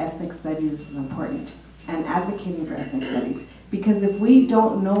is why ethnic studies is important, and advocating for ethnic studies. Because if we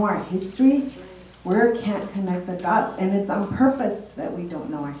don't know our history, we can't connect the dots, and it's on purpose that we don't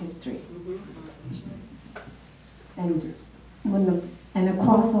know our history. And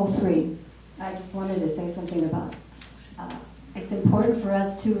across all three, I just wanted to say something about, it's important for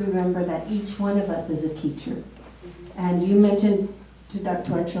us to remember that each one of us is a teacher. And you mentioned to our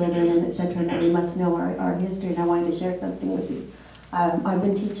children and et cetera, that we must know our history, and I wanted to share something with you. I've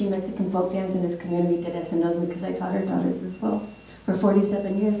been teaching Mexican folk dance in this community, Teresa knows me because I taught her daughters as well, for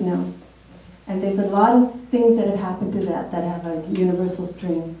 47 years now. And there's a lot of things that have happened to that have a universal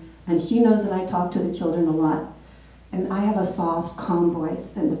string. And she knows that I talk to the children a lot. And I have a soft, calm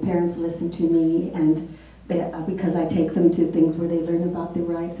voice, and the parents listen to me, and because I take them to things where they learn about the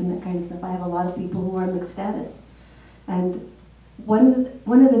rights and that kind of stuff. I have a lot of people who are mixed status. And one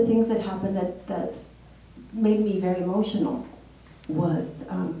of the things that happened that made me very emotional was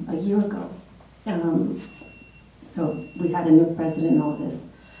a year ago. So we had a new president and all this.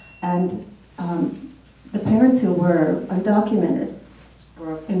 And the parents who were undocumented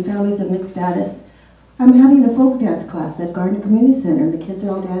or in families of mixed status, I'm having a folk dance class at Gardner Community Center, and the kids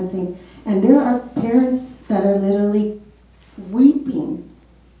are all dancing. And there are parents that are literally weeping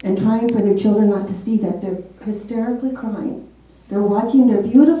and trying for their children not to see that. They're hysterically crying. They're watching their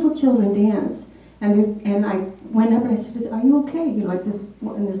beautiful children dance. And I went up and I said, are you okay? You know, like this,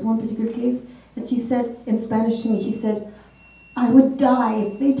 in this one particular case. And she said, in Spanish to me, she said, I would die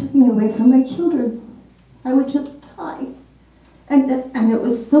if they took me away from my children. I would just die. And it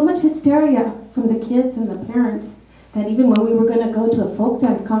was so much hysteria from the kids and the parents that even when we were going to go to a folk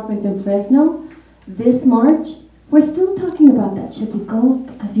dance conference in Fresno this March, we're still talking about that. Should we go?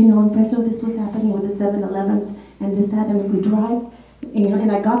 Because, you know, in Fresno this was happening with the 7-Elevens and this, that, and if we drive, you know,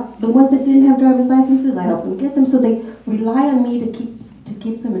 and I got the ones that didn't have driver's licenses, I helped them get them, so they rely on me to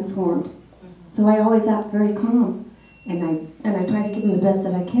keep them informed. So I always act very calm, and I try to give them the best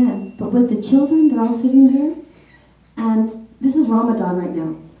that I can. But with the children, they're all sitting there, and this is Ramadan right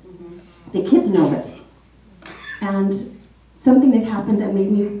now. The kids know it. And something that happened that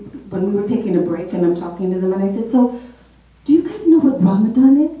made me, when we were taking a break and I'm talking to them, and I said, so, do you guys know what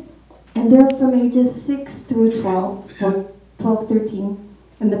Ramadan is? And they're from ages 6 through 12, or 12, 13,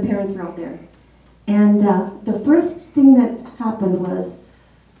 and the parents were out there. And the first thing that happened was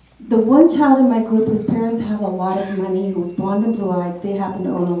The one child in my group whose parents have a lot of money, who's blonde and blue-eyed, they happen to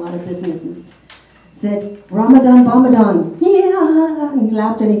own a lot of businesses, said, Ramadan, Ramadan, yeah, and he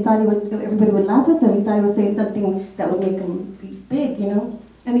laughed and he thought everybody would laugh with him. He thought he was saying something that would make him be big, you know?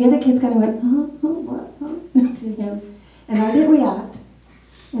 And the other kids kind of went, what, to him. And I didn't react.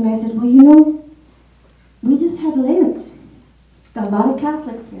 And I said, well, you know, we just had Lent. Got a lot of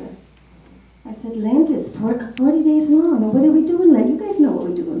Catholics here. I said, Lent is 40 days long, and what do we do in Lent? You guys know what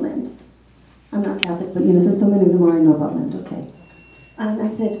we do in Lent. I'm not Catholic, but you know, since so many of them are, I know about Lent, okay. And I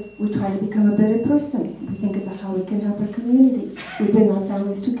said, we try to become a better person. We think about how we can help our community. We bring our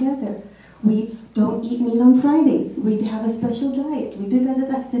families together. We don't eat meat on Fridays. We have a special diet. We do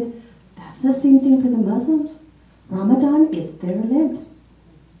da-da-da. I said, that's the same thing for the Muslims. Ramadan is their Lent.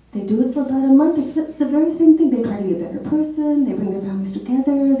 They do it for about a month. It's the very same thing. They try to be a better person. They bring their families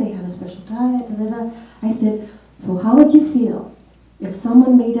together. They have a special diet. Da, da, da. I said, so how would you feel if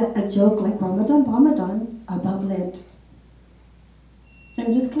someone made a joke like Ramadan, Ramadan about Lent?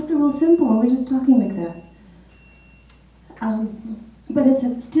 And just kept it real simple, and we're just talking like that. But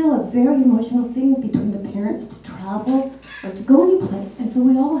it's still a very emotional thing between the parents to travel or to go any place. And so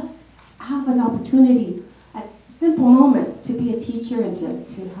we all have an opportunity at simple moments to be a teacher and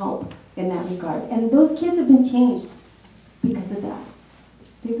to help in that regard. And those kids have been changed because of that.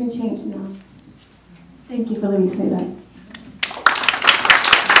 They've been changed now. Thank you for letting me say that.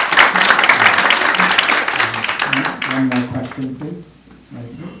 One more question, please. Right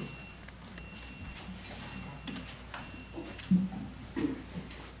here.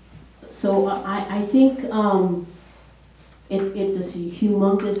 So I think it's a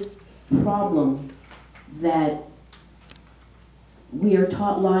humongous problem that we are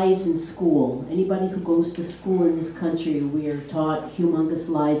taught lies in school. Anybody who goes to school in this country, we are taught humongous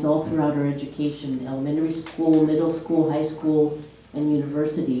lies all throughout our education, elementary school, middle school, high school, and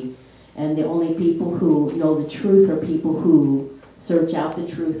university. And the only people who know the truth are people who search out the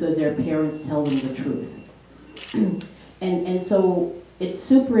truth or their parents tell them the truth. And so it's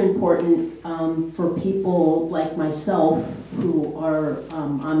super important for people like myself who are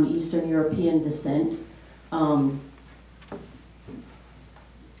I'm Eastern European descent,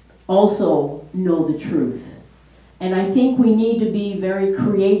 also know the truth. And I think we need to be very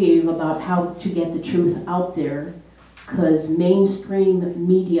creative about how to get the truth out there, because mainstream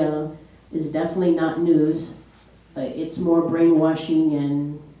media is definitely not news. It's more brainwashing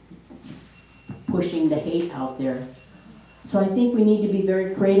and pushing the hate out there. So I think we need to be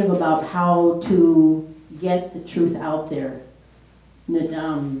very creative about how to get the truth out there,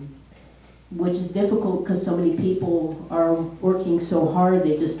 which is difficult because so many people are working so hard,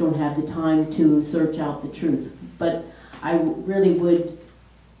 they just don't have the time to search out the truth. But I really would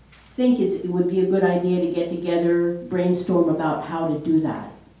think it would be a good idea to get together, brainstorm about how to do that.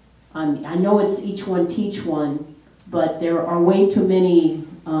 I know it's each one teach one, but there are way too many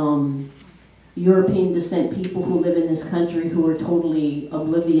European descent people who live in this country who are totally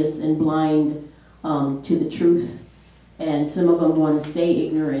oblivious and blind to the truth, and some of them want to stay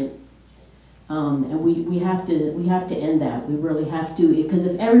ignorant. And we have to end that. We really have to, because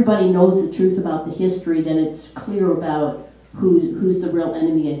if everybody knows the truth about the history, then it's clear about who's the real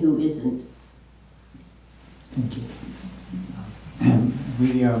enemy and who isn't. Thank you.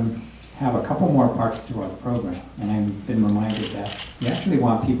 We have a couple more parts to our program, and I've been reminded that we actually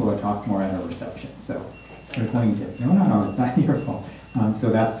want people to talk more at our reception. So we're going to, no, it's not your fault. So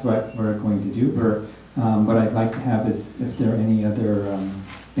that's what we're going to do. What I'd like to have is if there are any other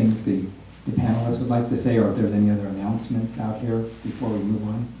things the panelists would like to say, or if there's any other announcements out here before we move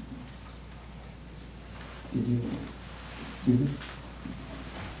on. Did you, Susan?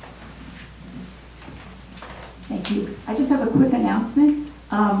 Thank you. I just have a quick announcement.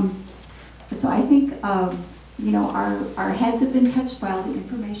 So I think, you know, our heads have been touched by all the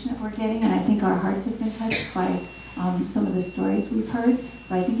information that we're getting, and I think our hearts have been touched by some of the stories we've heard.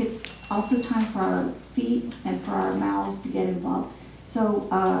 But I think it's also time for our feet and for our mouths to get involved. So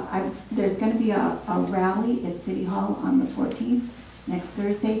there's going to be a rally at City Hall on the 14th, next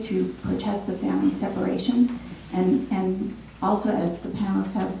Thursday, to protest the family separations. And also, as the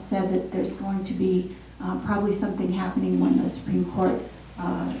panelists have said, that there's going to be probably something happening when the Supreme Court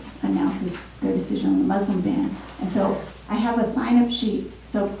announces their decision on the Muslim ban. And so I have a sign-up sheet,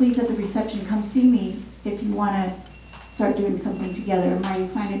 so please at the reception come see me if you want to start doing something together. My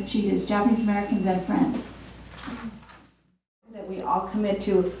sign-up sheet is Japanese Americans and Friends. That we all commit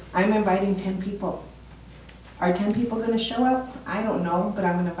to, I'm inviting 10 people. Are 10 people going to show up? I don't know, but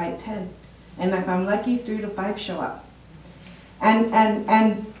I'm going to invite 10. And if I'm lucky, 3 to 5 show up. And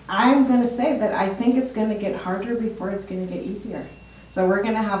I'm going to say that I think it's going to get harder before it's going to get easier. So we're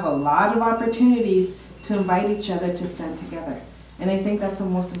going to have a lot of opportunities to invite each other to stand together. And I think that's the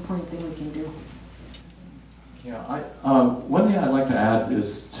most important thing we can do. Yeah, one thing I'd like to add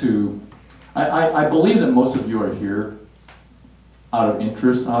is I believe that most of you are here out of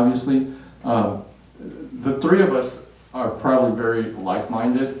interest, obviously. The three of us are probably very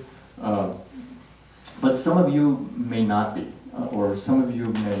like-minded, but some of you may not be, or some of you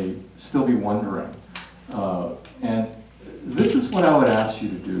may still be wondering. And this is what I would ask you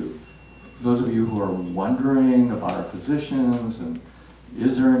to do. Those of you who are wondering about our positions, and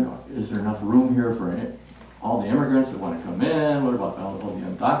is there enough room here for all the immigrants that want to come in? What about all the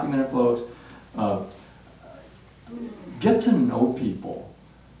undocumented folks? Get to know people.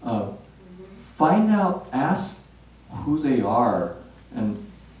 Find out, ask who they are and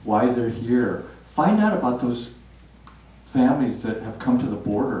why they're here. Find out about those families that have come to the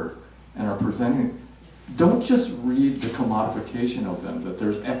border and are presenting. Don't just read the commodification of them, that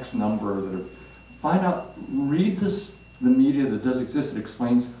there's X number that are, find out, read the media that does exist that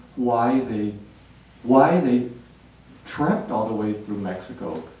explains why they trekked all the way through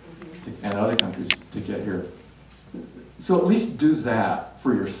Mexico and other countries to get here. So at least do that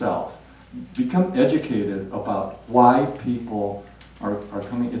for yourself. Become educated about why people are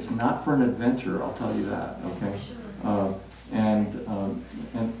coming. It's not for an adventure, I'll tell you that, okay? And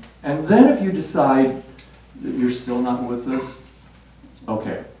then if you decide that you're still not with us,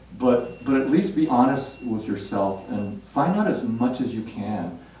 okay. But at least be honest with yourself and find out as much as you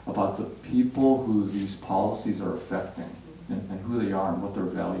can about the people who these policies are affecting and who they are and what their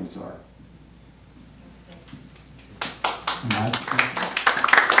values are.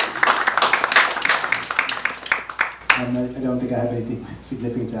 I don't think I have anything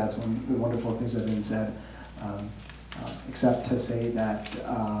significant to add to the wonderful things that have been said, except to say that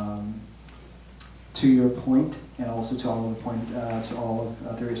to your point, and also to all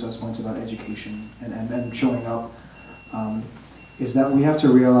of Teresa's points about education and showing up, is that we have to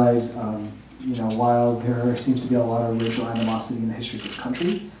realize, while there seems to be a lot of racial animosity in the history of this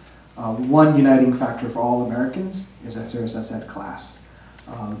country, one uniting factor for all Americans is, as Teresa said, class.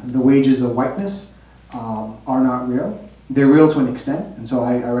 The wages of whiteness are not real. They're real to an extent, and so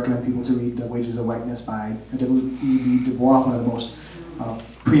I recommend people to read The Wages of Whiteness by W.W.I. Du Bois, one of the most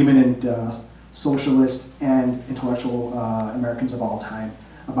preeminent socialist and intellectual Americans of all time,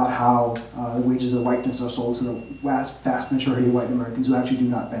 about how the wages of whiteness are sold to the vast majority of white Americans who actually do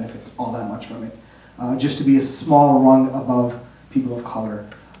not benefit all that much from it, just to be a small rung above people of color.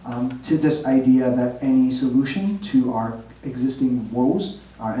 To this idea that any solution to our existing woes,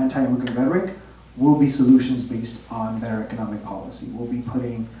 our anti-immigrant rhetoric, will be solutions based on better economic policy. We'll be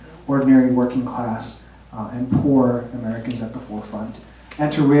putting ordinary working class and poor Americans at the forefront.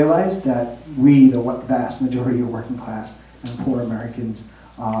 And to realize that we, the vast majority of working class and poor Americans,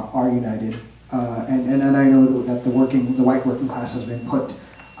 are united. And I know that the white working class has been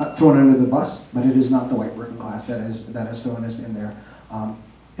thrown under the bus, but it is not the white working class that has thrown us in there.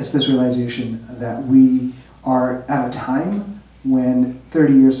 It's this realization that we are at a time when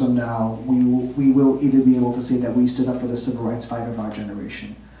 30 years from now, we will either be able to say that we stood up for the civil rights fight of our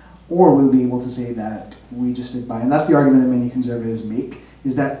generation, or we'll be able to say that we just stood by. And that's the argument that many conservatives make,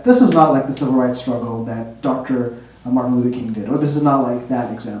 is that this is not like the civil rights struggle that Dr. Martin Luther King did, or this is not like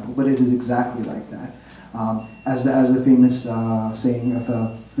that example, but it is exactly like that. As the famous saying of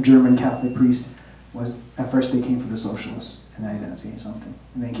a German Catholic priest was, at first they came for the socialists, and I didn't say something,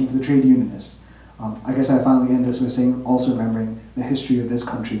 and they came for the trade unionists. I guess I finally end this with saying, also remembering the history of this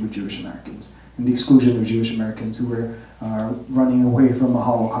country with Jewish Americans, and the exclusion of Jewish Americans who were running away from the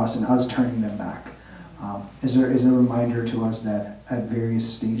Holocaust and us turning them back. Is a reminder to us that at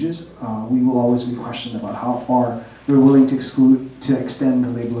various stages, we will always be questioned about how far we're willing to extend the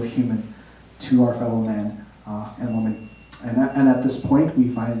label of human to our fellow man and woman. And at this point, we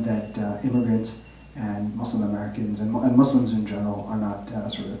find that immigrants and Muslim Americans and Muslims in general are not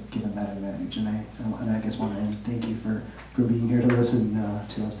sort of given that advantage. And I guess want to thank you for being here to listen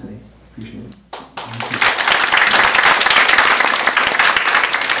to us today. Appreciate it.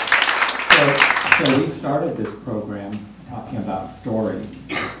 So we started this program talking about stories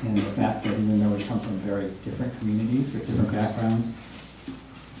and the fact that even though we come from very different communities with different backgrounds,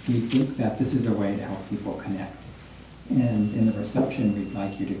 we think that this is a way to help people connect. And in the reception, we'd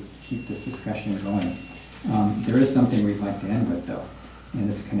like you to keep this discussion going. There is something we'd like to end with, though, and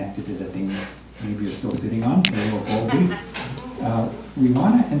it's connected to the things maybe you're still sitting on, a little boldly. We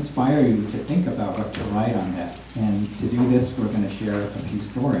want to inspire you to think about what to write on that. And to do this, we're going to share a few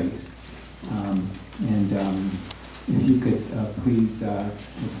stories. If you could please,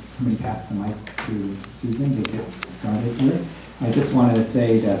 somebody pass the mic to Susan to get started here. I just wanted to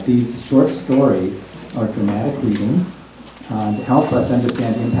say that these short stories are dramatic readings to help us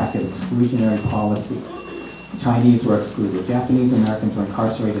understand the impact of exclusionary policy. Chinese were excluded, Japanese Americans were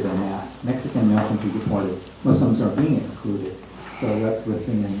incarcerated en masse, Mexican Americans were deported, Muslims are being excluded. So let's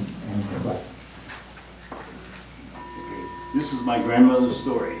listen and reflect. Okay. This is my grandmother's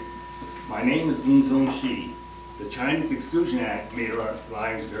story. My name is Ong Hing. The Chinese Exclusion Act made our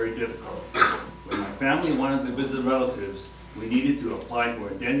lives very difficult. When my family wanted to visit relatives, we needed to apply for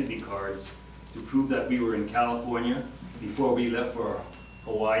identity cards to prove that we were in California before we left for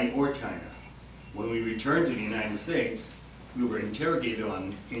Hawaii or China. When we returned to the United States, we were interrogated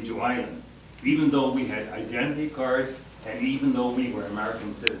on Angel Island, even though we had identity cards and even though we were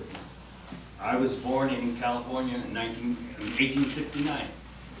American citizens. I was born in California in 1869,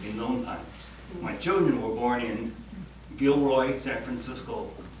 in Lone Pine. My children were born in Gilroy, San Francisco.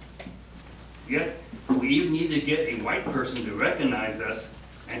 Yet, we even needed to get a white person to recognize us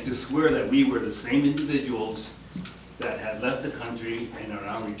and to swear that we were the same individuals that had left the country and are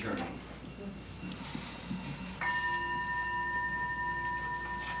now returning.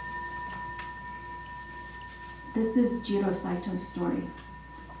 This is Jiro Saito's story.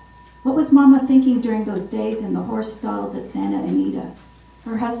 What was Mama thinking during those days in the horse stalls at Santa Anita?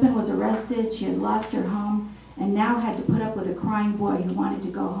 Her husband was arrested, she had lost her home, and now had to put up with a crying boy who wanted to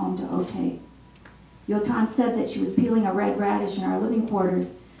go home to Otay. Yotan said that she was peeling a red radish in our living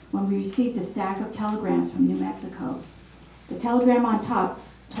quarters when we received a stack of telegrams from New Mexico. The telegram on top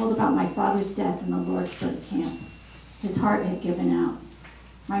told about my father's death in the Lordsburg camp. His heart had given out.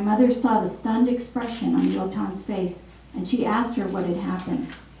 My mother saw the stunned expression on Yotan's face, and she asked her what had happened.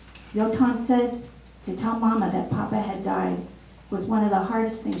 Yotan said to tell Mama that Papa had died was one of the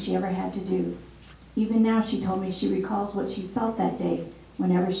hardest things she ever had to do. Even now, she told me she recalls what she felt that day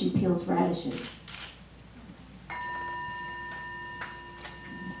whenever she peels radishes.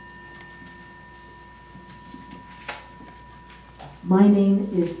 My name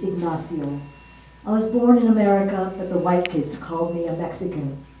is Ignacio. I was born in America, but the white kids called me a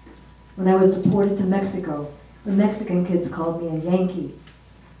Mexican. When I was deported to Mexico, the Mexican kids called me a Yankee.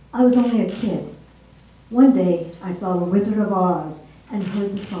 I was only a kid. One day, I saw The Wizard of Oz and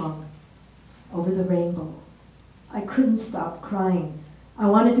heard the song, Over the Rainbow. I couldn't stop crying. I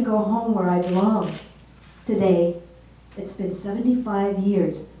wanted to go home where I belonged. Today, it's been 75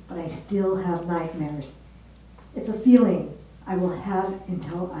 years, but I still have nightmares. It's a feeling I will have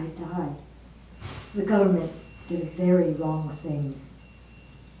until I die. The government did a very wrong thing.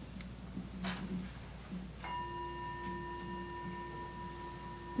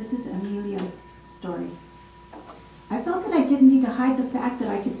 This is Emilio's story. I felt that I didn't need to hide the fact that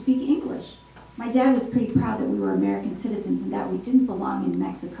I could speak English. My dad was pretty proud that we were American citizens and that we didn't belong in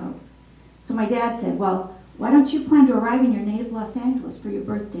Mexico. So my dad said, well, why don't you plan to arrive in your native Los Angeles for your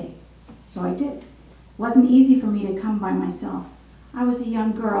birthday? So I did. It wasn't easy for me to come by myself. I was a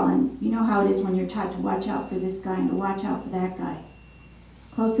young girl, and you know how it is when you're taught to watch out for this guy and to watch out for that guy.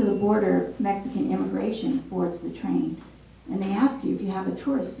 Close to the border, Mexican immigration boards the train, and they ask you if you have a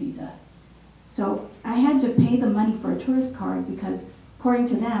tourist visa. So I had to pay the money for a tourist card because, according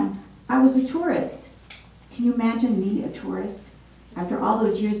to them, I was a tourist. Can you imagine me, a tourist, after all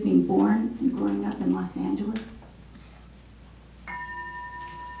those years being born and growing up in Los Angeles?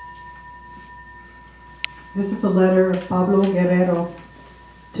 This is a letter of Pablo Guerrero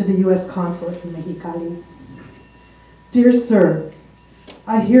to the U.S. Consulate in Mexicali. Dear Sir,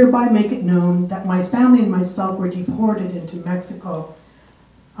 I hereby make it known that my family and myself were deported into Mexico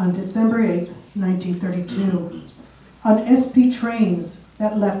on December 8, 1932, on SP trains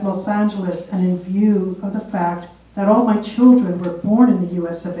that left Los Angeles, and in view of the fact that all my children were born in the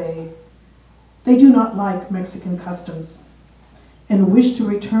US of A, they do not like Mexican customs and wish to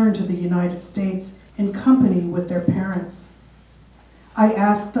return to the United States in company with their parents. I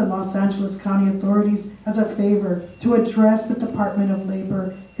ask the Los Angeles County authorities as a favor to address the Department of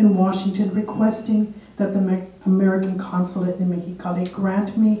Labor in Washington requesting that the American Consulate in Mexicali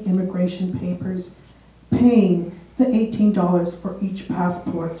grant me immigration papers, paying the $18 for each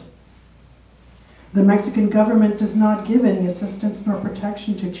passport. The Mexican government does not give any assistance nor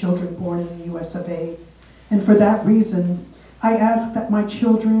protection to children born in the US of A, and for that reason, I ask that my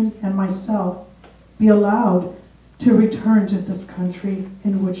children and myself be allowed to return to this country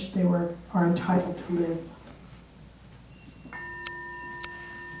in which they are entitled to live.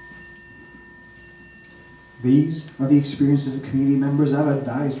 These are the experiences of community members I've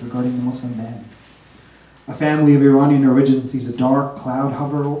advised regarding the Muslim ban. A family of Iranian origin sees a dark cloud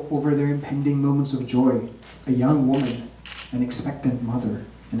hover over their impending moments of joy. A young woman, an expectant mother,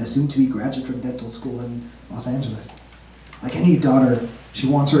 and a soon-to-be graduate from dental school in Los Angeles. Like any daughter, she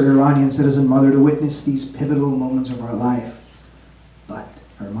wants her Iranian citizen mother to witness these pivotal moments of our life. But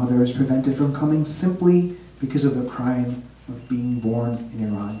her mother is prevented from coming simply because of the crime of being born in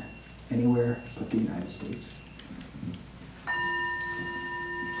Iran, anywhere but the United States.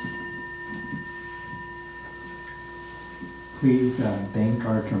 Please thank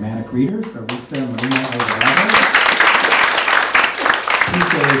our dramatic readers, Teresa Castellano,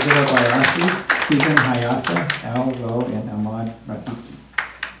 PJ Zirabayashi, Susan Hayasa, Al Lowe, and Ammad Rafiqi.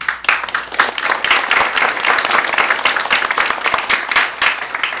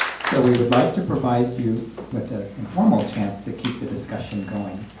 So we would like to provide you with an informal chance to keep the discussion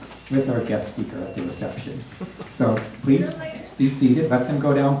going with our guest speaker at the receptions. So please be seated, let them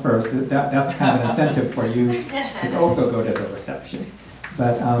go down first. That's kind of an incentive for you to also go to the reception.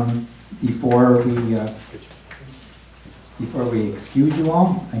 But before we excuse you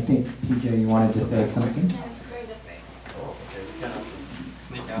all, I think PJ, you wanted to say something?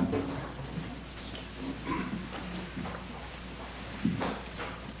 Sneak out.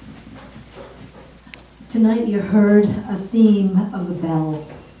 Tonight you heard a theme of the bell.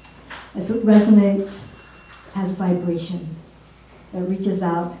 As it resonates, has vibration that reaches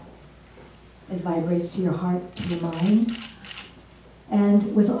out. It vibrates to your heart, to your mind.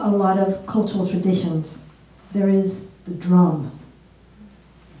 And with a lot of cultural traditions, there is the drum.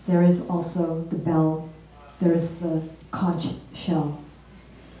 There is also the bell. There is the conch shell.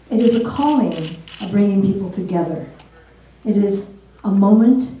 It is a calling of bringing people together. It is a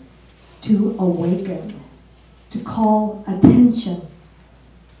moment to awaken, to call attention,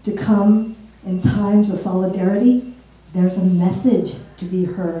 to come in times of solidarity. There's a message to be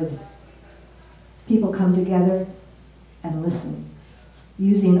heard. People come together and listen,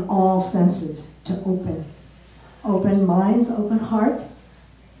 using all senses to open minds, open heart.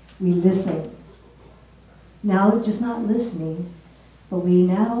 We listen. Now, just not listening, but we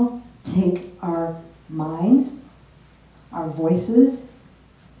now take our minds, our voices,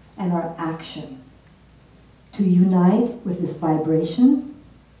 and our action to unite with this vibration,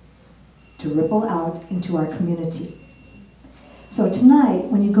 to ripple out into our community. So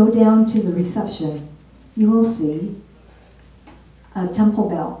tonight, when you go down to the reception, you will see a temple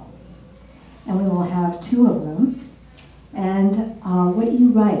bell, and we will have 2 of them. And what you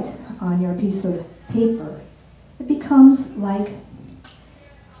write on your piece of paper, it becomes like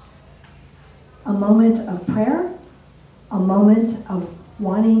a moment of prayer, a moment of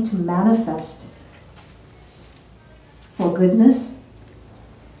wanting to manifest for goodness.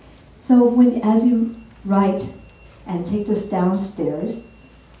 So as you write and take this downstairs,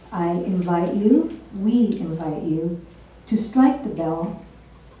 I invite you, we invite you to strike the bell,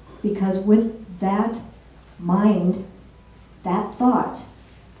 because with that mind, that thought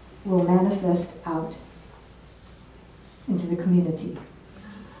will manifest out into the community.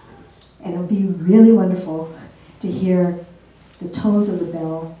 And it'll be really wonderful to hear the tones of the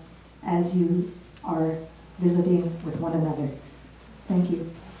bell as you are visiting with one another. Thank you.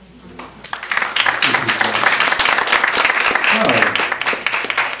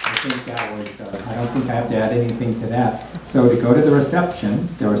 I think that was, I don't think I have to add anything to that. So to go to the reception,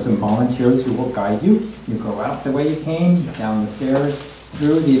 there are some volunteers who will guide you. You go out the way you came, down the stairs,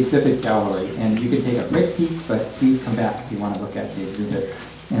 through the exhibit gallery. And you can take a quick peek, but please come back if you want to look at the exhibit.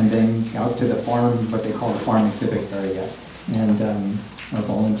 And then out to the farm, what they call the farm exhibit area. And our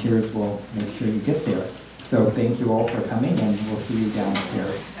volunteers will make sure you get there. So thank you all for coming, and we'll see you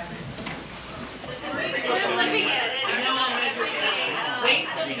downstairs.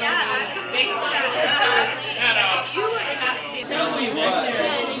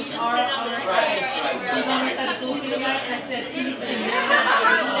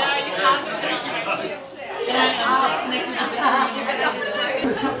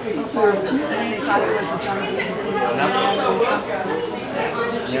 So far, they thought it was a jungle.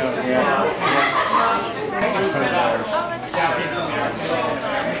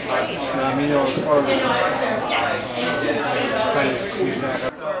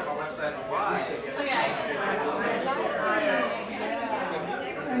 That's why.